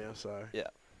the time now, so. Yeah.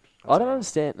 I don't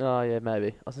understand. Oh, yeah, maybe.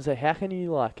 I was going to say, how can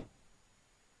you, like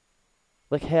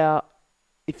how,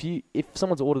 if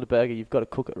someone's ordered a burger, you've got to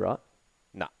cook it, right?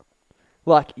 Nah.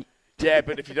 Like, Yeah,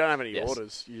 but if you don't have any Yes.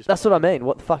 orders, you just. that's what I mean.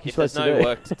 What the fuck are you If there's supposed to no do?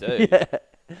 work to do, Yeah.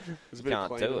 There's a you bit of can't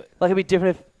cleaning. do it. Like, it'd be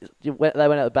different if they went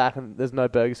out the back and there's no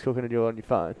burgers cooking and you're on your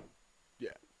phone. Yeah.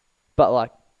 But,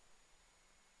 like,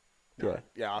 No. Yeah.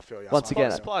 Yeah, I feel you. Once again,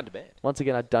 Supply and demand.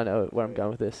 I don't know where I'm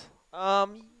going with this.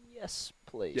 Yes,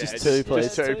 please. Yeah, Just two, please.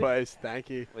 Just two, please. Thank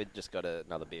you. We just got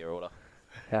another beer order.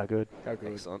 How good. How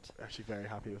good. Excellent. Actually, very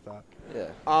happy with that. Yeah.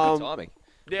 Um, Good timing.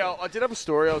 Yeah, I did have a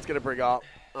story I was going to bring up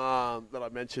that I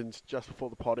mentioned just before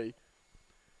the potty,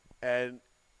 and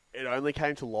it only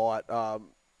came to light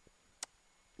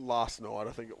last night,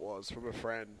 I think it was, from a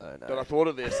friend. Oh, no. But I thought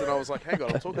of this, and I was like, hang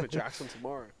on, I'm talking to Jackson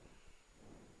tomorrow.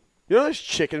 You know those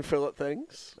chicken fillet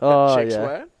things Oh, that chicks yeah.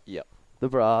 wear? Yep. The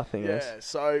bra thing Yeah, is.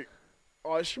 so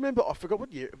I just remember, I forgot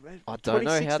what year. I don't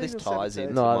know how this 2016 or ties 17?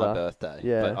 into Neither. my birthday,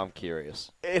 Yeah. but I'm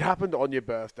curious. It happened on your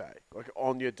birthday, like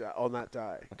on that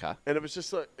day. Okay. And it was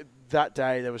just like that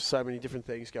day. There was so many different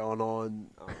things going on.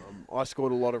 I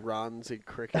scored a lot of runs in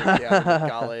cricket down in the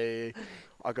gully.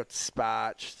 I got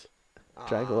dispatched.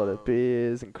 Drank a lot of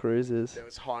beers and cruises. There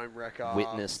was home wrecker.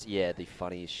 Witnessed, the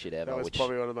funniest shit ever. That was which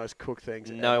probably one of the most cooked things.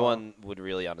 no ever. one would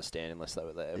really understand unless they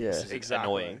were there. Yeah. It's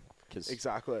Exactly. annoying. Cause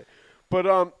Exactly. But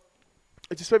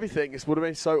it just made me think this would have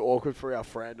been so awkward for our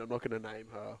friend. I'm not going to name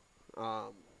her.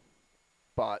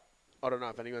 But I don't know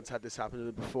if anyone's had this happen to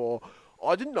them before.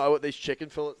 I didn't know what these chicken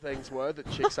fillet things were that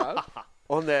chicks have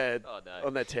on their Oh, no.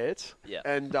 on their tits. Yeah.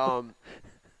 And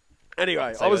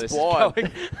anyway, See I where was this is blind,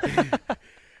 going.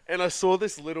 and I saw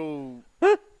this little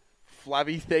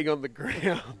flabby thing on the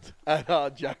ground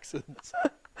at Jackson's,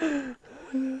 and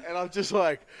I'm just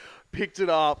like picked it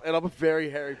up, and I'm a very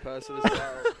hairy person as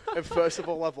well. And first of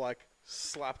all, I've like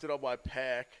slapped it on my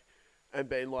pec and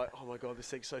been like, oh my God, this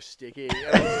thing's so sticky. And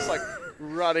I was just like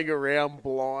running around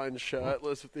blind,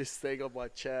 shirtless with this thing on my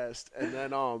chest. And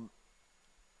then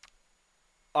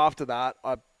after that,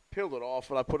 I peeled it off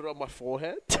and I put it on my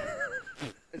forehead.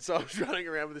 And so I was running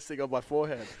around with this thing on my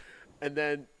forehead. And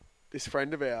then this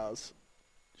friend of ours,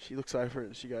 she looks over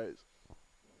and she goes,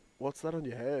 what's that on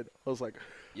your head? I was like,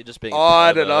 You're just being.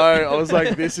 I don't know. I was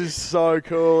like, this is so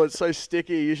cool. It's so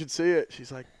sticky. You should see it.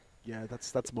 She's like, yeah,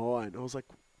 that's mine. I was like,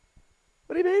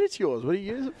 what do you mean it's yours? What do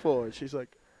you use it for? And she's like,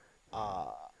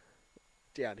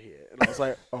 down here. And I was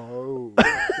like, oh.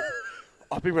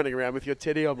 I've been running around with your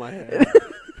titty on my head.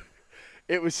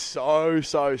 It was so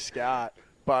scat.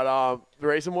 But the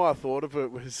reason why I thought of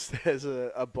it was there's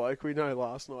a bloke we know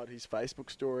last night, his Facebook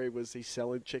story was he's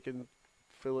selling chicken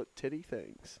fillet titty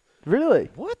things. Really?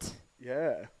 What?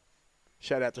 Yeah.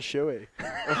 Shout out to Shuey.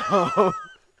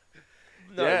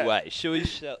 No Yeah. way. Should we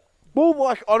show? Well,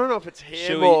 like, I don't know if it's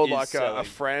him Shuey or is like a selling.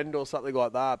 friend or something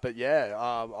like that. But yeah,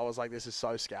 I was like, this is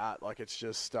so scat. Like, it's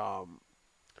just,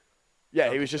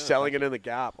 yeah, he was just selling it in the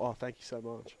Gap. Oh, thank you so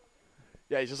much.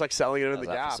 Yeah, he's just like selling it in the How's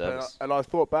Gap. that for service? And I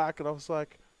thought back and I was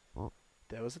like,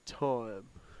 there was a time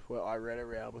where I ran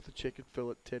around with a chicken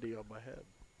fillet titty on my head.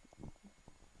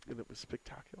 And it was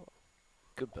spectacular.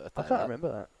 Good birthday. I can't that.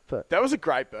 remember that. But That was a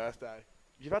great birthday.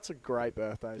 You've had some great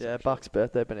birthdays. yeah, actually. Buck's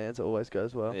birthday bonanza always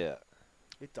goes well. Yeah.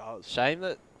 It does. Shame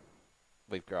that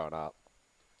we've grown up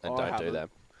and I don't do haven't. them.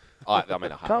 I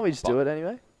mean, I Can't we just do it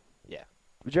anyway? Yeah.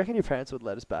 Would you reckon your parents would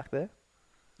let us back there?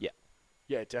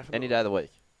 Yeah, definitely. Any day of the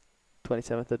week.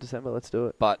 27th of December, let's do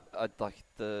it. But like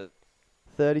the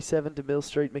 37 to Mill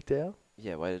Street, McDowell.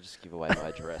 yeah, way to just give away my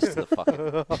address to the fucking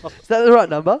Is that the right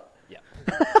number?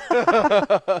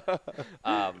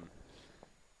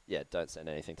 yeah. Don't send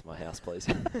anything to my house, please.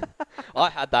 I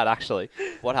had that actually.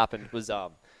 What happened was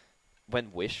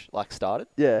when Wish like started.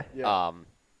 Yeah.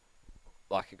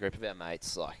 Like a group of our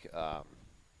mates, like all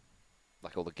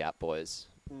the Gap boys,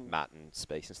 Matt and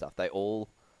Speaks and stuff. They all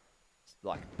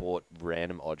like bought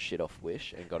random odd shit off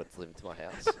Wish and got it delivered to my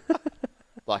house.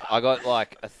 Like I got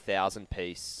like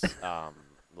 1,000-piece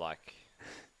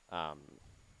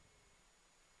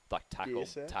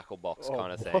tackle box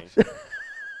kind of thing.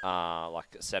 Like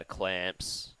a set of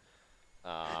clamps,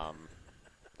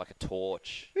 like a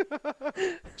torch,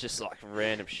 just like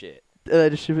random shit. And they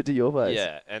just ship it to your place.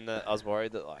 Yeah, and I was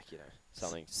worried that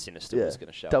something sinister was going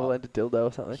to show up. Double-ended dildo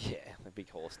or something. Yeah, a big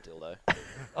horse dildo.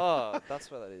 Oh,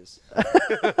 that's where that is.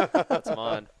 That's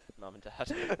mine, Mum and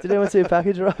Dad. Did anyone see a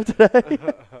package arrive today?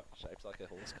 Shaped like a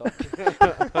horse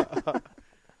cock.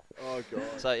 Oh god.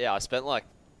 So yeah, I spent like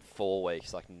 4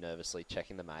 weeks like nervously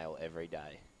checking the mail every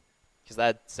day. Because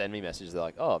they'd send me messages, they're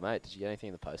like, "Oh mate, did you get anything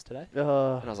in the post today?" And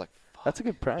I was like, "Fuck, that's a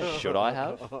good prank. should I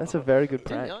have?" That's a very good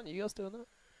prank. Aren't you guys doing that?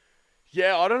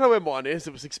 Yeah, I don't know where mine is.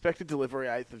 It was expected delivery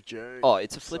 8th of June. Oh,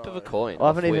 it's a flip of a coin. I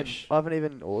haven't Wish.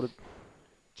 even ordered.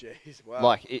 Jeez, wow.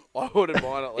 Like it, I ordered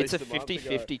mine at least it's a month ago.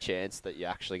 50-50 chance that you're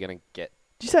actually going to get.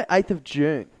 Did you say 8th of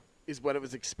June? Is when it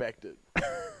was expected.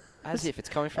 As if it's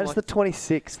coming from And like, it's the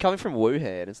 26th. it's coming from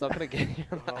Wuhan. It's not going to get here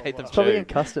on the 8th of It's June. probably in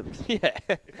customs. Yeah.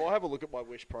 If I have a look at my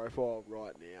Wish profile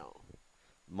right now,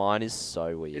 Mine is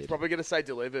so weird. it's probably going to say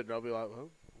delivered, and I'll be like,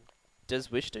 well,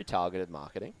 Does Wish do targeted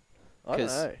marketing? I don't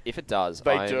Because know. if it does,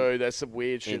 they I'm do. There's some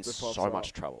weird in shit that pops so up.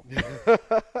 much trouble.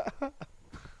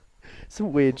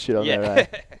 Some weird shit on there, yeah.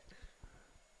 eh?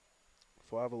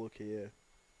 If I have a look here,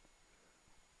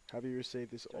 have you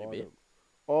received this Don't you item?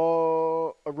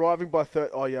 Oh, arriving by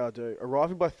Oh yeah, I do.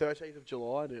 Arriving by 13th of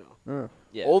July now. Mm.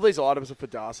 Yeah. All these items are for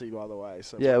Darcy, by the way.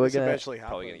 So Yeah, when we're this gonna- eventually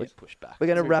Probably going happens. to get pushed back. We're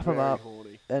going to It's wrap very them up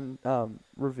horny. and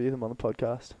review them on the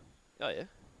podcast. Oh, yeah.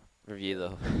 Review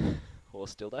the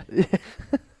horse dildo.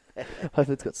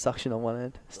 Hopefully it's got suction on one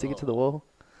end. Stick it to the wall.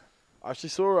 I actually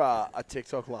saw a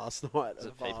TikTok last night. Is it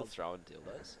of, people throwing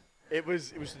dildos? It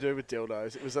was to do with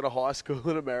dildos. It was at a high school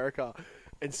in America,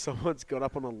 and someone's got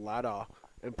up on a ladder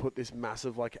and put this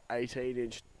massive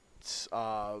 18-inch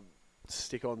stick-on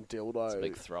It's a dildo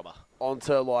big throbber.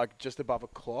 onto just above a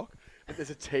clock. And there's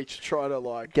a teacher trying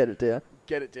to Get it down.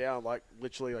 get it down,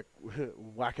 literally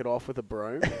whack it off with a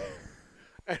broom,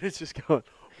 and it's just going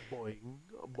boing,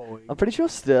 boing. I'm pretty sure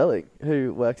Sterling,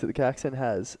 who works at the Caxton,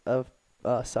 has a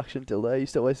suction dildo. He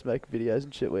used to always make videos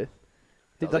and shit with.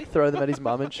 He'd Does he? throw them at his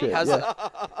mum and shit. He has yeah.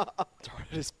 Throw it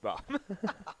at his bum.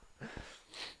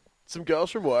 Some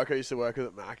girls from work I used to work with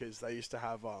at Macca's, they used to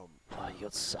have Oh, you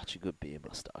got such a good beer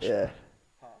mustache. Yeah.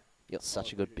 You got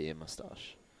such a good beer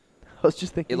mustache. I was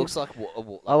just thinking. It looks like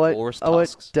I walrus won't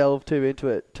tusks. delve too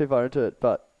far into it,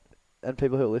 and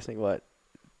people who are listening won't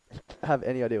have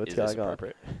any idea what's Is this going on.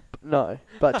 appropriate? No,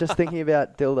 but just thinking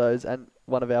about dildos and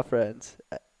one of our friends.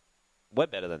 We're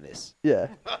better than this. Yeah.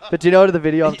 But do you know what the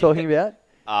video I'm talking about?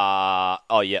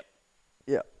 Oh, yep.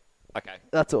 Yeah. Okay.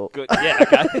 That's all. Good. Yeah,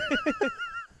 okay.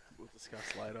 we'll discuss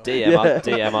later.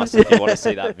 DM us if you want to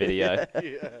see that video.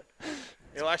 Yeah.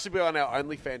 It'll actually be on our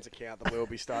OnlyFans account that we'll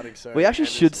be starting soon. We actually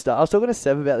And should start. I was talking to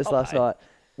Seb about this last Okay. night.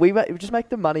 We just make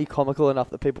the money comical enough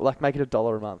that people make it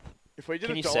 $1 a month. If we did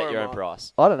Can a you dollar set a your own month-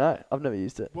 price? I don't know. I've never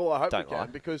used it. Well, I hope Don't we can lie.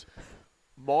 because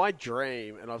my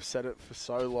dream, and I've said it for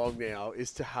so long now,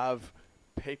 is to have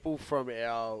people from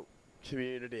our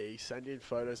community send in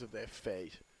photos of their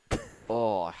feet.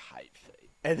 Oh, I hate feet.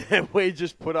 And then we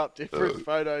just put up different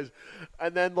photos.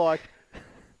 And then, I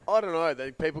don't know,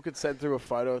 then people could send through a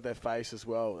photo of their face as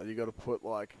well. And you got to put,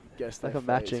 guess their Like a feet.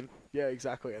 matching. Yeah,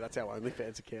 exactly. And that's our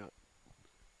OnlyFans account.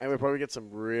 And we'll probably get some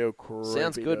real creepy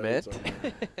Sounds good, man. nerds on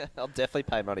there. I'll definitely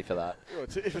pay money for that. Well,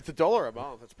 if it's $1 a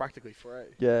month, it's practically free.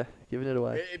 Yeah, giving it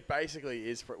away. It basically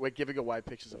is free. We're giving away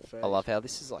pictures of feet. I love how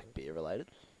this is beer related.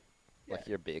 Like Yeah.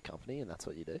 you're a beer company and that's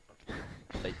what you do.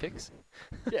 Feet pics.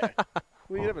 Yeah.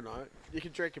 Well, you never know. You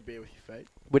can drink a beer with your feet.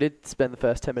 We did spend the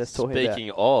first 10 minutes talking about...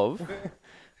 Speaking of,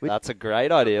 We- that's a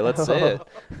great idea. Let's see it.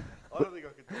 I don't think I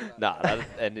could do that. Nah, that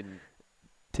and in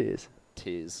Tears.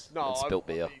 tears No, and spilt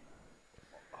beer.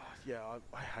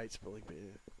 I hate spilling beer.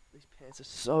 These pants are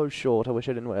so short. I wish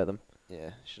I didn't wear them.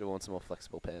 Yeah, should have worn some more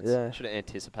flexible pants. Yeah. Should have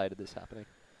anticipated this happening.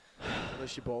 At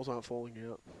least your balls aren't falling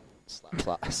out. Slap,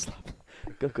 slap, slap.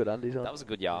 Got good undies on. That was a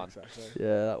good yarn. Exactly.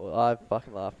 Yeah, I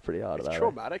fucking laughed pretty hard It's at that.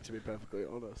 traumatic, to be perfectly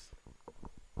honest.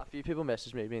 A few people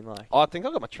messaged me being like, Oh, I think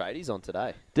I got my tradies on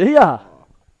today. "Do ya?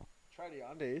 Tradie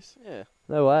undies. Yeah,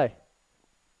 No way."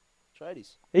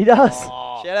 tradies. He does.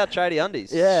 Shout out tradie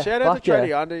undies. Yeah. Shout out fuck to yeah.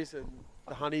 Tradie undies and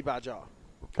the Honey Badger.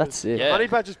 That's it. Yeah. Honey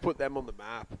Badger's put them on the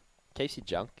map. Keeps your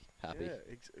junk happy.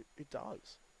 Yeah, it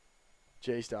does.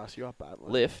 Jeez, Darcy, you are bad.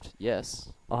 Lad. Lift,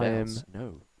 yes. I am Bounce,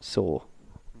 no. sore.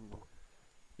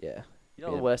 Yeah. You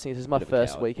know Yeah, the worst thing is, this is my bit of a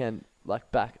first coward. weekend,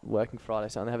 like back working Friday,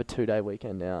 so I only have a 2-day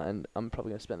weekend now, and I'm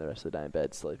probably going to spend the rest of the day in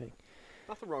bed sleeping.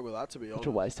 Nothing wrong with that, to be Such honest.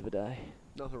 a waste of a day.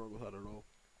 Nothing wrong with that at all.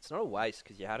 It's not a waste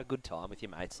because you had a good time with your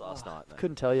mates last night, mate.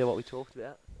 Couldn't tell you what we talked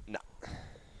about.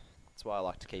 That's why I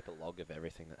like to keep a log of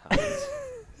everything that happens.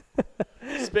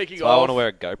 Speaking That's why I want to of, wear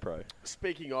a GoPro.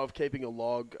 speaking of keeping a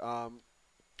log, I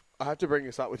have to bring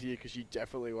this up with you because you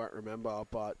definitely won't remember.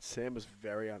 But Sam was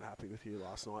very unhappy with you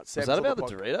last night. Sam Was that about the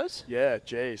pod- Doritos? Yeah,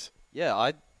 jeez. Yeah,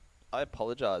 I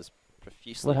apologise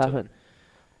profusely. What to happened?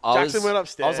 Jackson went I was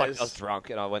upstairs. drunk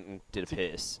and I went and did a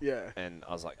piss. Yeah. And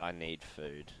I was like, I need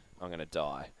food. I'm going to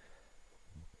die.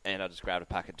 And I just grabbed a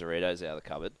pack of Doritos out of the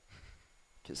cupboard.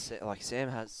 Because Sam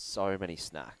has so many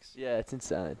snacks. Yeah, it's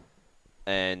insane.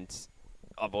 And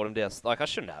I bought them down. Like, I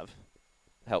shouldn't have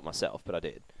helped myself, but I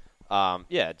did.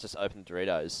 Yeah, just opened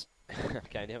Doritos.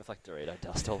 Came down with like Dorito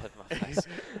dust all over my face.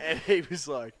 And he was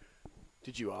like,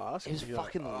 "Did you ask?" He was He's like,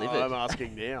 fucking "Oh, livid." I'm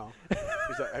asking now.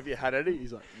 He's like, "Have you had any?"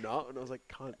 He's like, "No." And I was like,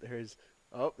 "Cunt, there is."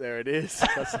 Oh, there it is.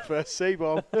 That's the first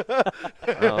C-bomb. Oh.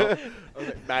 I was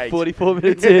like, "Mate." 44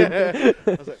 minutes in. I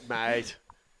was like, "Mate,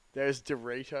 there's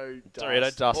Dorito dust,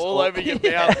 Dorito dust all all- over your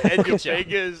Yeah. mouth and your Gotcha.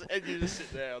 fingers, and you just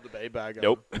sit there on the beanbag." going,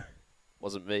 Nope.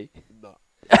 Wasn't me. No.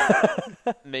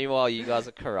 Meanwhile, you guys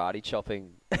are karate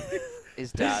chopping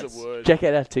his dad's That's the word. Check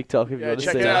out our TikTok if you Yeah, want to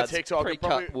check see it out. it. dad's TikTok, it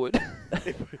pre-cut probably- wood.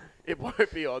 It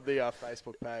won't be on the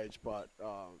Facebook page, but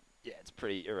Yeah, it's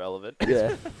pretty irrelevant.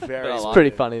 Yeah, very. But I it's like pretty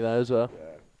funny. funny though as well. Yeah,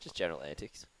 Just general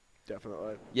antics.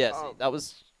 definitely. Yeah, see, that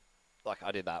was like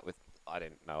I did that with. I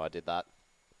didn't know I did that.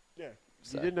 Yeah,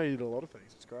 So- you didn't know you did a lot of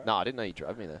things. It's great. No, I didn't know you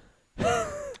drove me there.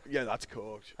 Yeah, that's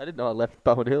cooked. I didn't know I left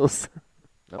Bowen Hills.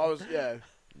 Nope. I was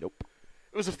Nope.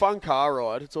 It was a fun car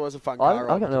ride. It's always a fun I car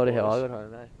ride. got no with idea the how I boys. got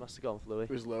home. Must have gone with Louis. It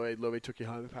was Louis. Louis took you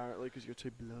home apparently because you're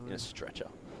too blown. In a stretcher.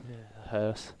 Yeah, a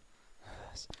hearse.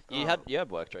 You had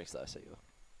work drinks though, so you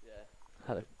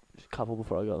Had a couple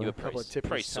before I got were there. Couple of tippers,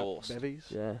 pre-sauced. bevies.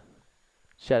 Yeah.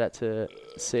 Shout out to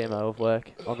CMO of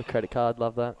work on the credit card.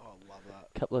 Love that. Oh, love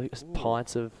that. Couple of Ooh.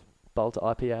 pints of Bolter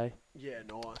IPA. Yeah,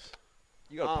 nice.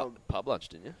 You got a Um, pub lunch,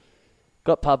 didn't you?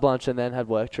 Got pub lunch and then had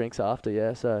work drinks after.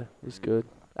 Yeah, so it was good.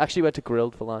 Actually went to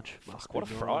Grilled for lunch. Must What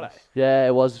be a Friday. nice. Yeah,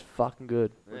 it was fucking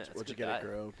good. Yeah, it's a What'd you good get at day.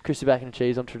 grilled? Crispy bacon and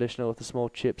cheese on traditional with the small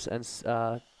chips and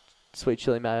sweet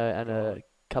chili mayo and a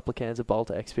couple of cans of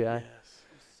Bolter XPA. Yes.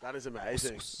 That is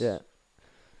amazing. Yeah.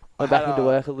 I Went back had into a-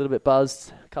 work a little bit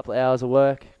buzzed. A couple of hours of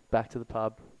work. Back to the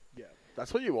pub. Yeah,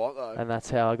 that's what you want though. And that's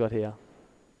how I got here.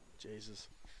 Jesus.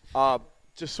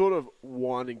 Just sort of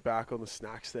winding back on the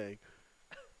snacks thing.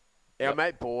 Our Yep.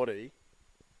 mate Bordy,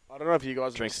 I don't know if you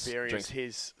guys have Drinks- experienced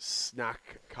his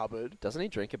snack cupboard. Doesn't he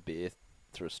drink a beer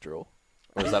through a straw?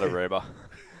 Or is that a Reba?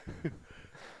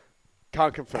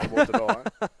 Can't confirm or deny,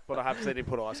 but I have seen him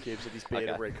put ice cubes in his beer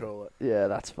to Okay. recool it. Yeah,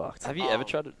 that's fucked. Have you ever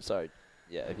tried to? Sorry.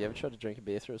 Yeah. Have you ever tried to drink a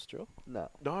beer through a straw? No.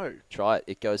 No, Try it.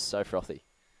 It goes so frothy.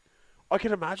 I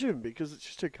can imagine because it's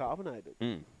just too carbonated.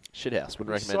 Shithouse.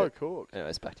 Wouldn't It's recommend so it. cooked.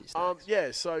 Anyways, back to your snacks.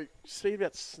 Yeah, so speaking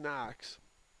about snacks,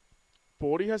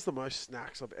 Bordy has the most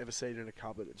snacks I've ever seen in a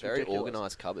cupboard. It's Very ridiculous.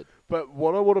 organised cupboard. But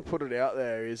what I want to put it out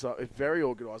there is it's very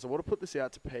organised. I want to put this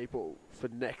out to people for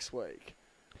next week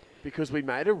because we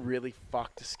made a really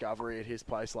fucked discovery at his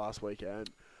place last weekend.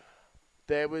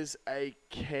 There was a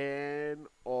can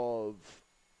of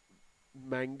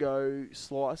mango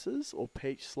slices or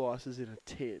peach slices in a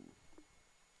tin.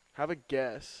 Have a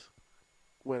guess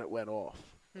when it went off.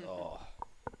 Oh.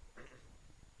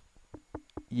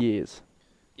 Years.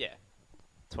 Yeah.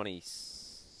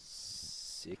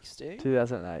 2016?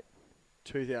 2008.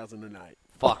 2008.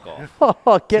 Fuck off.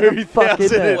 Oh, get the fuck in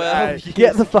there. 2008.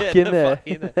 Get the fuck in there.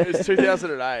 It was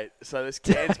 2008, so this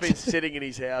can's been sitting in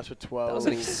his house for 12. That was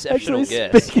an exceptional Actually,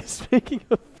 guess. speaking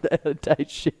of out of date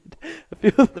shit, a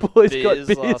few of the boys got Beers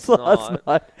beers last last night.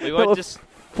 night. We that won't were just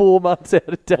 4 months out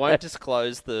of date. won't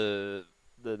disclose the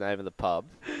name of the pub,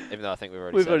 even though I think we've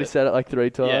already We've said already it. said it like 3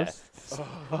 times.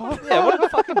 Yeah, what a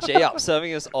fucking G up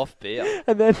serving us off beer.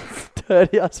 And then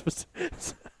dirty us for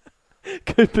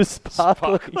Cooper's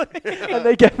sparkling. And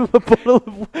they gave him a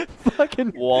bottle of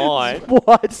fucking Wine.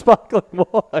 white sparkling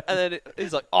wine. And then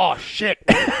he's like, oh shit.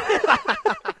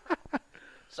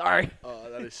 So Sorry. Oh,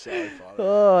 that is so funny.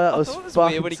 Oh, that I was thought it was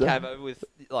fucking weird when he so- came over with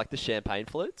like the champagne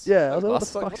flutes. Yeah, I was like, what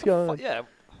the Like, fuck's going on? Yeah.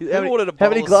 How many- ordered a how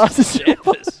many bottle of glasses?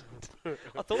 champers?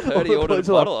 I thought All Hurdy the ordered a flutes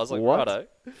were like, bottle. I was like, what? righto.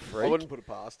 I Freak. wouldn't put it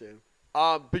past him.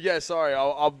 But yeah, sorry,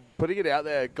 I'm putting it out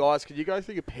there, guys. Can you go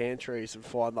through your pantries and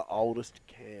find the oldest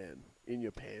can in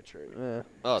your pantry? Yeah.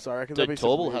 Oh, So I reckon dude, there'll be some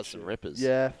Torble weird has some shit. rippers.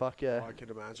 Yeah, fuck yeah. I can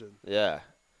imagine. Yeah.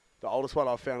 The oldest one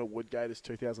I found at Woodgate is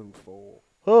 2004.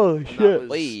 Holy And shit. that was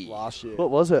Wee. last year.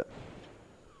 What was it?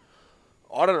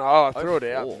 I don't know. I threw it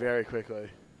out 04. very quickly.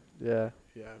 Yeah.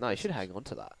 Yeah. No, you should hang on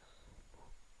to that.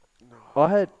 I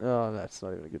had... Oh, that's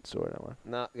not even a good story, that one.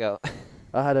 No, go.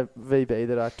 I had a VB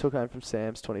that I took home from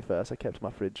Sam's 21st. I kept in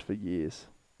my fridge for years.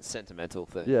 Sentimental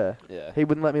thing. Yeah. Yeah. He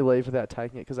wouldn't let me leave without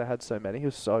taking it because I had so many. He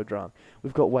was so drunk.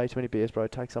 We've got way too many beers, bro.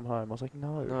 Take some home. I was like,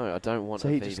 no. No, I don't want So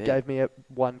a he VB. just gave me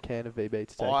one can of VB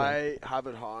to take home. I have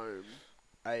at home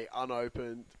a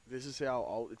unopened. This is how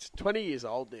old. It's 20 years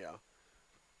old now.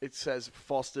 It says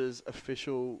Foster's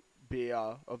official beer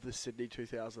of the Sydney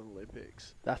 2000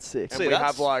 Olympics. That's sick. And See, we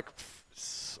that's- have like,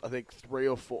 I think 3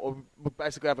 or 4. We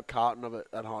basically have a carton of it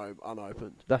at home,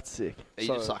 unopened. That's sick. Are you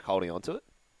so- just like holding on to it?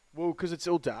 Well, because it's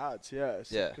all Dad's, yeah.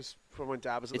 Yeah. Because from when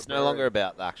Dad was at It's the no longer brewery.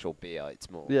 about the actual beer. It's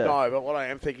more. Yeah. No, but what I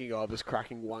am thinking of is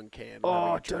cracking one can. and having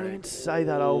Oh, a don't even drink. say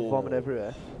that. I'll vomit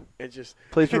everywhere. And just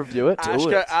Please review it.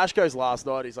 Ash goes last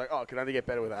night. He's like, "Oh, it can only get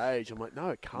better with age." I'm like,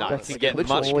 "No, it can't. No, That's it Like, can get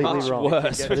much, completely much wrong. It can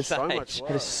worse get with so age. much It is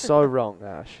worse. so wrong,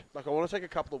 Ash. Like, I want to take a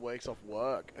couple of weeks off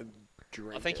work and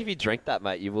drink. I think it. if you drink that,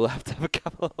 mate, you will have to have a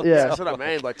couple of Yeah. That's what I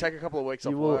mean. Like, take a couple of weeks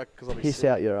off You will work because I'll be piss sick.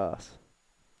 out your ass.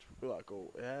 Be like,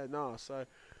 oh, yeah, no. So,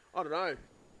 I don't know.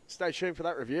 Stay tuned for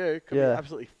that review. Could Yeah. be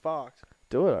absolutely fucked.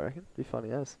 Do it, I reckon. Be funny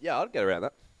as. Yeah, I'd get around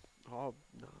that. Oh,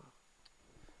 no.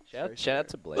 Shout out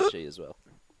to Bleachy as well.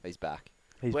 He's back.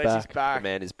 He's Blaisey's back. The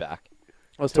man is back.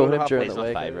 I was talking to him 2.5 during weeks the He's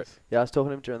week. my favourite. Yeah, I was talking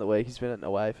to him during the week. He's been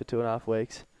away for 2.5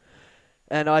 weeks.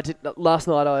 And I did last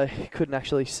night. I couldn't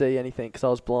actually see anything because I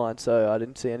was blind, so I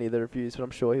didn't see any of the reviews. But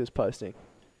I'm sure he was posting.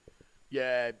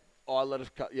 Yeah, I let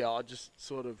it cut. Yeah, I just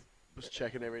sort of was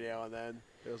checking every now and then.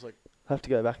 There was like I have to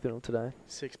go back to them today.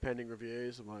 6 pending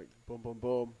reviews. I'm like, boom, boom,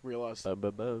 boom. Realised a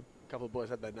couple of boys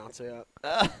had their nuts out.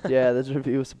 Yeah, there's a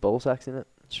review with some ball sacks in it.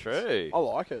 True. I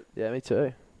like it. Yeah, me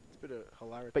too. It's a bit of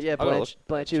hilarious. But yeah, gotta Blanchy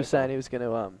check was that saying out. he was going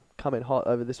to come in hot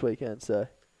over this weekend. So.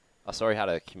 I saw he had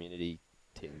a community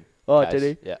tin. Oh, case.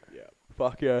 did he? Yeah. Yeah.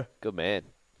 Fuck yeah. Good man.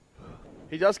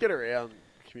 He does get around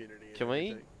the community. and Can we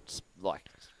everything.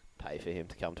 pay for him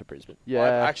to come to Brisbane? I've Yeah.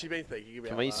 actually been thinking about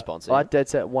Can we that. sponsor I him? dead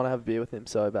set want to have a beer with him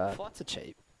so bad. Flights are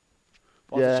cheap.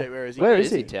 Flights are Yeah. cheap. Where is he? Where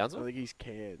is he? I Townsville? think he's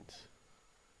Cairns.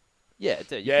 Yeah,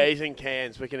 dude. You Yeah, can, he's in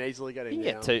Cairns. We can easily get you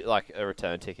him can now. get a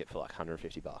return ticket for like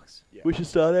 $150. Yeah. We should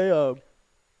start a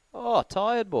Oh,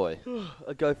 tired boy.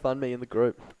 a GoFundMe in the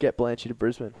group. Get Blanchy to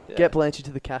Brisbane. Yeah. Get Blanchy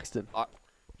to the Caxton.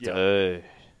 Yeah, Dude.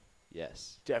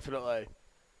 Yes. definitely.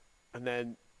 And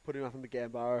then put him up in the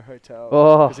Gambaro Hotel.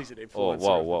 Oh. Because he's an Oh, influencer.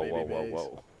 whoa, of the whoa, whoa, whoa, BBBs.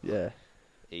 whoa. Yeah.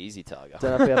 Easy, Targa. Don't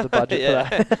know if we have the budget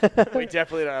Yeah. for that. We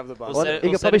definitely don't have the budget. Well, send- he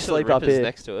could send probably him to the sleep up Rippers here.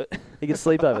 next to it. He can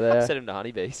sleep over there. Send him to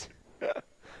Honeybees.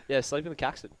 Yeah, sleep in the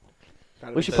Caxton.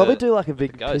 That'd We be should the- probably do like a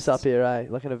big the piss up ghosts. here, eh?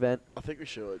 Like an event. I think we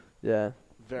should. Yeah.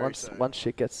 Very Once soon. once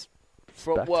shit gets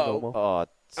For- back to well, normal. Oh, a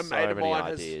so mate of many mine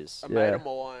ideas. has a Yeah. mate of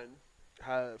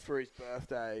mine for his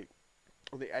birthday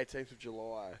on the 18th of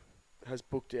July has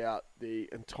booked out the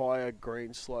entire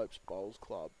Green Slopes Bowls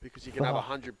Club because you can have Fuck.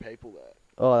 100 people there.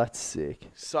 Oh, that's sick.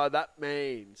 So that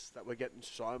means that we're getting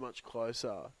so much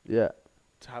closer Yeah.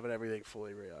 to having everything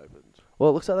fully reopened. Well,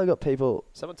 it looks like they've got people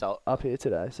Someone tell. up here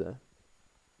today, so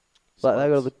like they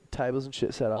got all the tables and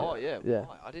shit set up. Oh yeah. Yeah.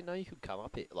 Right. I didn't know you could come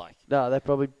up here. Like No, they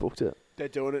probably booked it. They're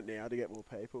doing it now to get more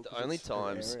people. the 'cause only it's an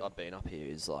times area. I've been up here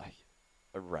is like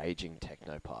a raging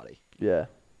techno party. Yeah.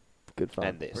 Good fun.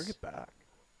 And this. Bring it back.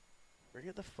 Bring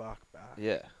it the fuck back.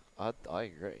 Yeah, I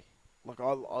agree. Like,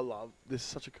 I love this. Is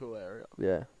such a cool area.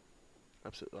 Yeah.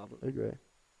 Absolutely love it. Agree.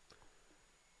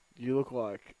 You look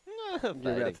like you're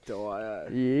Fading. about to die,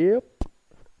 eh? Yep.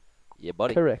 Yeah,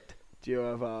 buddy. Correct. Do you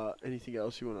have anything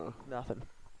else you want to... Nothing.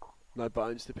 No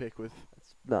bones to pick with?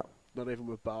 No. Not even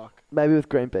with bark? Maybe with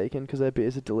Green Beacon because their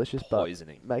beers are delicious,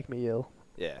 Poisoning. but make me ill.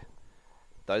 Yeah.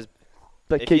 Those.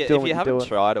 But if keep you, doing if you what haven't you're doing.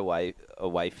 tried a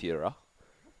Wayfarer,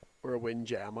 Or a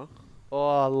windjammer?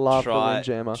 Oh, I love the try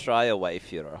Windjammer. try a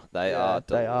Wayfarer. They Yeah, are delicious.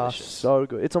 they are so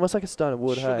good. It's almost like a stone of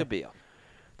wood, Sugar hey? beer.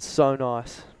 It's so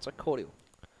nice. It's like cordial.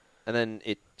 And then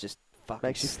it just fucking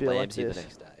Makes you feel like slams you this. the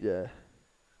next day. Yeah.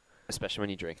 Especially when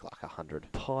you drink like 100.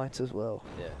 Pints as well.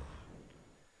 Yeah.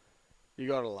 You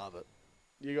gotta love it.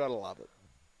 You gotta love it.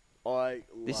 I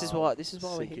This is love why we're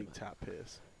sinking here. tap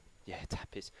piss. Yeah,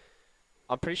 tap piss.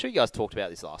 I'm pretty sure you guys talked about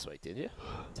this last week, didn't you?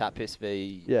 Tap piss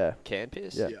v canned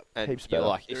piss. Yeah. Yep. And Heaps you're better.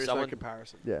 like, There if is someone no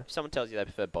comparison. Yeah. if someone tells you they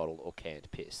prefer bottled or canned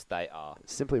piss, they are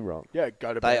Simply wrong. Yeah,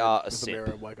 go to They bed are a with the simp. mirror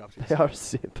and wake up to They yourself. are a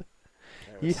sip.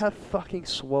 You have fucking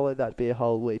swallowed that beer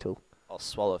whole, Weedle. I'll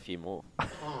swallow a few more.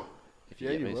 If you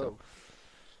Yeah, get you me will. some.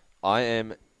 I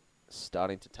am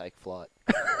starting to take flight.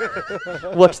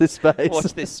 Watch this space.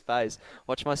 Watch this space.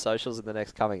 Watch my socials in the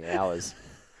next coming hours.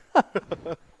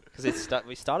 Because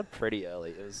we started pretty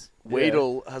early. It was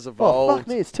Weedle has Oh, evolved. fuck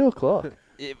me. It's 2 o'clock.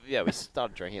 yeah. We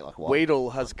started drinking at like 1.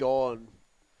 Weedle has gone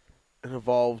and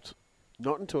evolved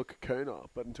not into a cocooner,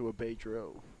 but into a bee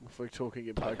drill. If we're talking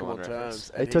in Pokemon Pokemon reference.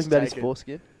 terms. Are you talking about his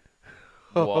foreskin?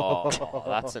 Whoa,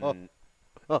 that's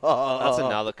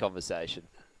another conversation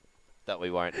that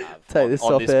we won't have Take on, this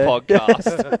on off this air.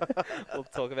 podcast. We'll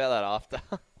talk about that after.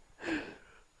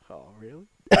 Oh, really?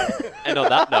 And on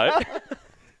that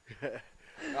note,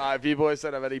 If you boys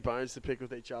don't have any bones to pick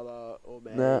with each other or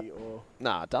me Nah. or...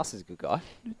 nah, Dusty's a good guy.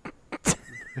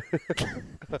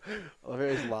 I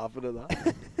think he's laughing at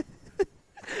that.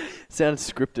 Sounded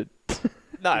scripted.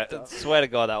 No, swear to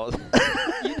God, that was.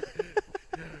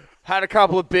 Had a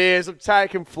couple of beers. I'm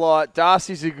taking flight.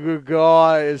 Darcy's a good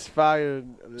guy. Is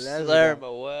fucking... Slur my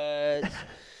words.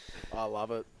 I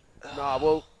love it. Nah,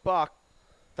 well, Buck,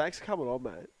 thanks for coming on,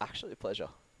 mate. Actually, a pleasure.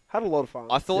 Had a lot of fun.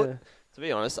 I thought, Yeah. to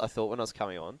be honest, I thought when I was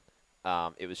coming on,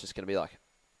 it was just going to be like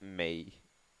me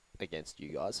against you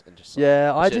guys. And just like,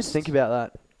 Yeah, I did think about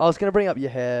that. I was going to bring up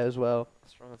your hair as well.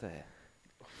 What's wrong with that?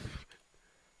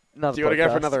 Another Do you want to go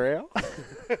for podcast. another hour?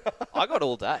 I got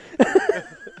all day.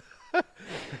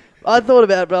 I thought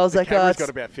about it, but I was The like, camera's it's got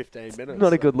about 15 minutes. not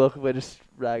a so- good look. We're just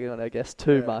ragging on, I guess,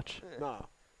 too Yeah. much. No.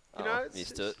 Oh, know,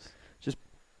 used to it.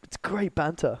 It's great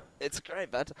banter. It's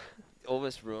great, but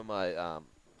almost ruined my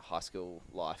high school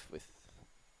life with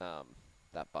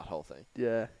that butthole thing.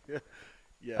 Yeah.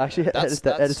 Yeah. I actually That's-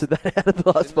 edited that out of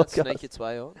the last Didn't that podcast. sneak its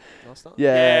way on last time?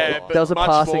 Yeah, but there was a much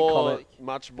passing more, comment.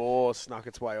 Much more snuck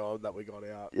its way on that we got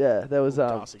out. Yeah, there was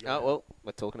Darcy got Oh, out. well,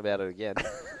 we're talking about it again.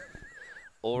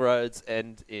 All roads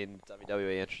end in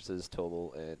WWE entrances,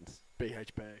 Tauble and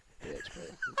BHP.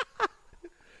 BHP.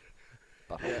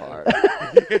 Butthole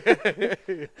Pirate.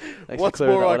 Thanks What's for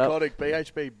clearing more that one up. iconic,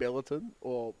 BHP Billiton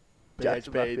or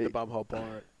Jackson BHP the Buckbeak. Bumhole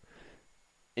Pirate?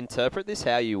 Interpret this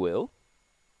how you will.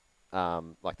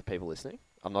 Like the people listening.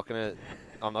 I'm not gonna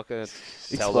tell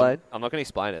Explain. them. I'm not gonna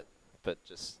explain it, but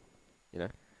just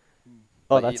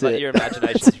Oh, let that's let it. your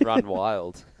imaginations run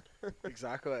wild.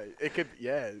 Exactly. It could,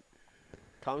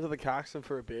 come to the Caxton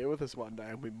for a beer with us one day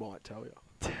and we might tell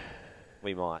you.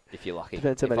 We might, if you're lucky.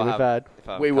 Depends how If many I we've have- had. if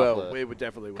I have We a couple will. of- We would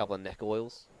definitely A will. couple of neck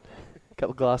oils.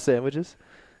 Couple glass sandwiches.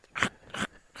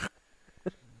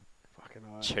 Fucking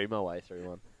hell. Chew my way through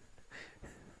one.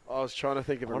 I was trying to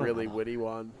think of a What a really runner. witty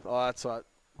one. Oh, that's like...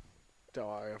 Don't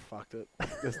worry, I fucked it.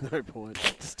 There's no point.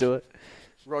 Just do it.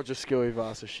 Roger Skewy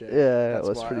versus shit. Yeah, that's that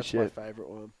was my, pretty that's shit. my favourite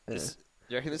one. Yeah. Do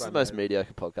you reckon this is I the most made it.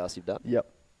 mediocre podcast you've done? Yep.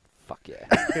 Fuck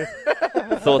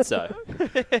yeah. Thought so.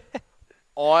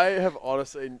 I have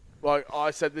honestly, like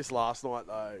I said this last night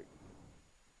though,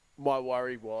 my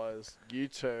worry was you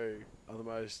two are the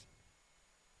most,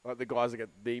 like the guys that get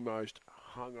the most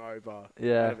hungover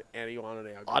Yeah. out of anyone in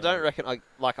our group. I don't reckon I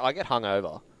get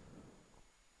hungover,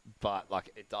 but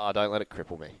I don't let it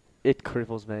cripple me. It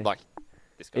cripples me. Like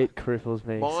this guy. It cripples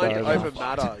me. Mind so over much.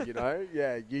 matter, you know?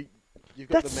 Yeah, you've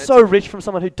got That's the so rich from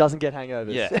someone who doesn't get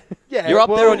hangovers. Yeah. Yeah, You're up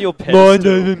there well, on your Mind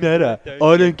pedestal. over matter.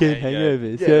 I don't get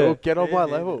hangovers. Yeah, well, get on my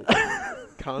level,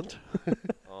 cunt.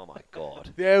 Oh my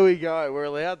god. There we go. We're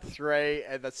allowed 3,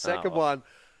 and the second Oh. one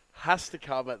has to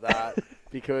come at that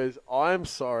because I'm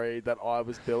sorry that I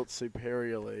was built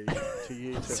superiorly to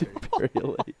you two.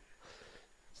 Superiorly.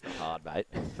 It's not hard, mate.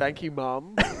 Thank you,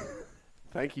 Mum.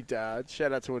 Thank you, Dad.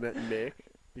 Shout out to Annette and Nick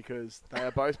because they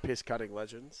are both piss-cutting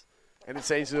legends, and it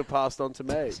seems to have passed on to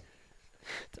me.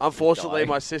 Unfortunately, dying.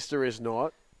 my sister is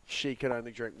not. She can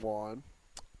only drink wine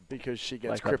because she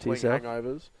gets Wake up to crippling yourself.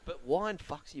 hangovers. But wine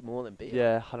fucks you more than beer.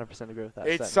 Yeah, 100% agree with that.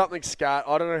 It's statement. something scat.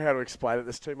 I don't know how to explain it.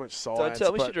 There's too much science. Don't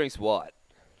tell me but, she drinks white.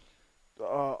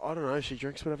 I don't know. She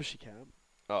drinks whatever she can.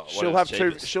 Oh, She'll have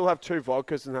two. She'll have 2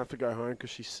 vodkas and have to go home because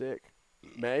she's sick.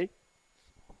 Me?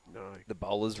 No. The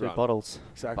bowlers 2 run. bottles.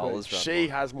 Exactly. Bowlers run She wine.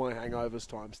 has my hangovers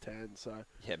times 10. So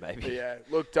Yeah, maybe. but yeah.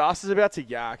 Look, Darcy's about to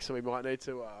yak, so we might need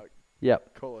to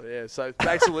Yep. call it here. So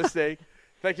thanks for listening.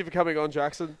 Thank you for coming on,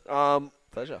 Jackson.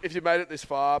 Pleasure. If you made it this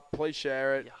far, please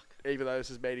share it, even though this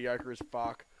is mediocre as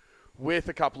fuck, with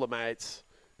a couple of mates.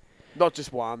 Not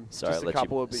just one, Sorry, just I a let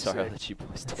couple you, would be sorry I sick. let you boys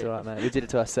It's down. alright, mate. We did it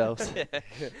to ourselves.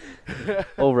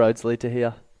 All roads lead to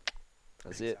here.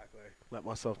 That's it. Exactly. let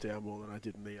myself down more than I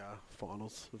did in the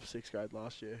finals of 6th grade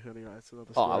last year. Anyway, it's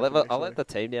another Oh, story. I let the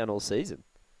team down all season.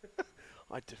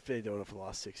 I've been doing it for the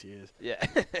last 6 years. Yeah.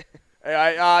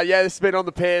 Anyway, this has been On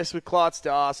the Piss with Clark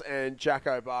Stars and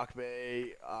Jacko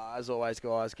Buckby. As always,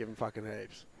 guys, give them fucking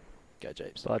heaps. Go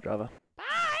Jeeps. Bye, driver.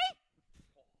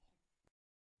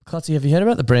 Clutzy, have you heard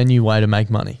about the brand new way to make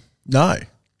money? No.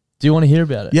 Do you want to hear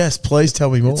about it? Yes, please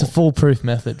tell me more. It's a foolproof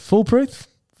method. Foolproof?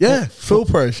 Yeah,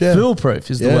 foolproof, yeah. Foolproof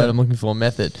is the word I'm looking for,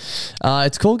 method.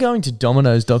 It's called going to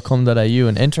dominoes.com.au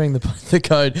and entering the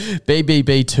code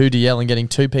BBB2DL and getting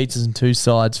 2 pizzas and 2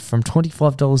 sides from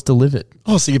 $25 delivered.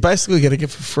 Oh, so you're basically getting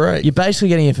it for free. You're basically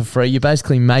getting it for free. You're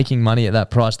basically making money at that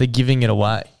price. They're giving it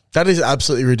away. That is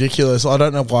absolutely ridiculous. I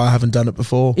don't know why I haven't done it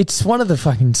before. It's one of the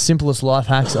fucking simplest life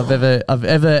hacks I've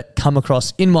ever come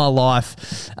across in my life.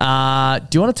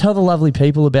 Do you want to tell the lovely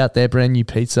people about their brand new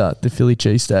pizza, the Philly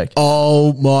cheesesteak?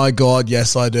 Oh my God,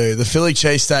 yes I do. The Philly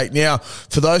cheesesteak. Now,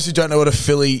 for those who don't know what a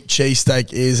Philly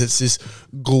cheesesteak is, it's this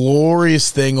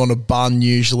glorious thing on a bun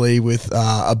usually with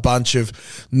a bunch of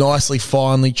nicely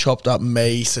finely chopped up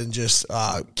meat and just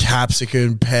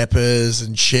capsicum, peppers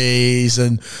and cheese.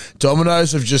 And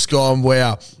Domino's have just gone,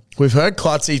 wow, we've heard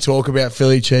Clutzy talk about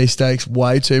Philly cheesesteaks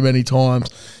way too many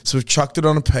times, so we've chucked it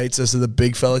on a pizza so the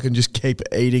big fella can just keep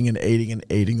eating and eating and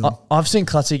eating them. I've seen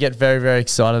Clutzy get very, very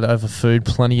excited over food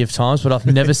plenty of times, but I've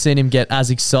never seen him get as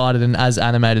excited and as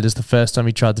animated as the first time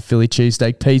he tried the Philly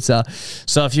cheesesteak pizza.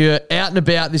 So if you're out and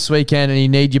about this weekend and you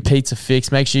need your pizza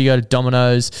fix, make sure you go to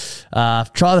Domino's,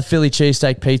 try the Philly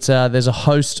cheesesteak pizza. There's a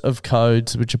host of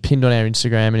codes which are pinned on our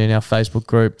Instagram and in our Facebook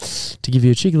group to give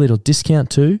you a cheeky little discount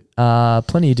too.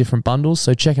 Plenty of different bundles,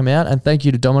 so check them out. And thank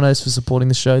you to Domino's for supporting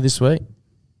the show this week.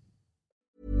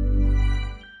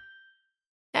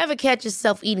 Ever catch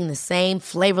yourself eating the same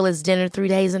flavorless dinner 3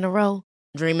 days in a row?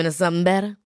 Dreaming of something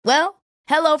better? Well,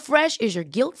 HelloFresh is your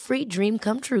guilt-free dream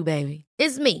come true, baby.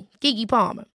 It's me, Keke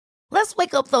Palmer. Let's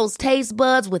wake up those taste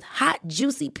buds with hot,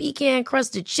 juicy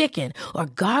pecan-crusted chicken or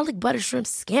garlic butter shrimp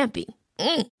scampi.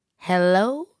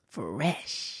 Hello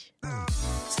Fresh.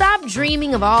 Stop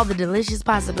dreaming of all the delicious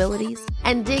possibilities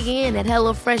and dig in at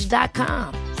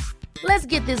HelloFresh.com. Let's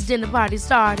get this dinner party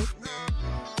started.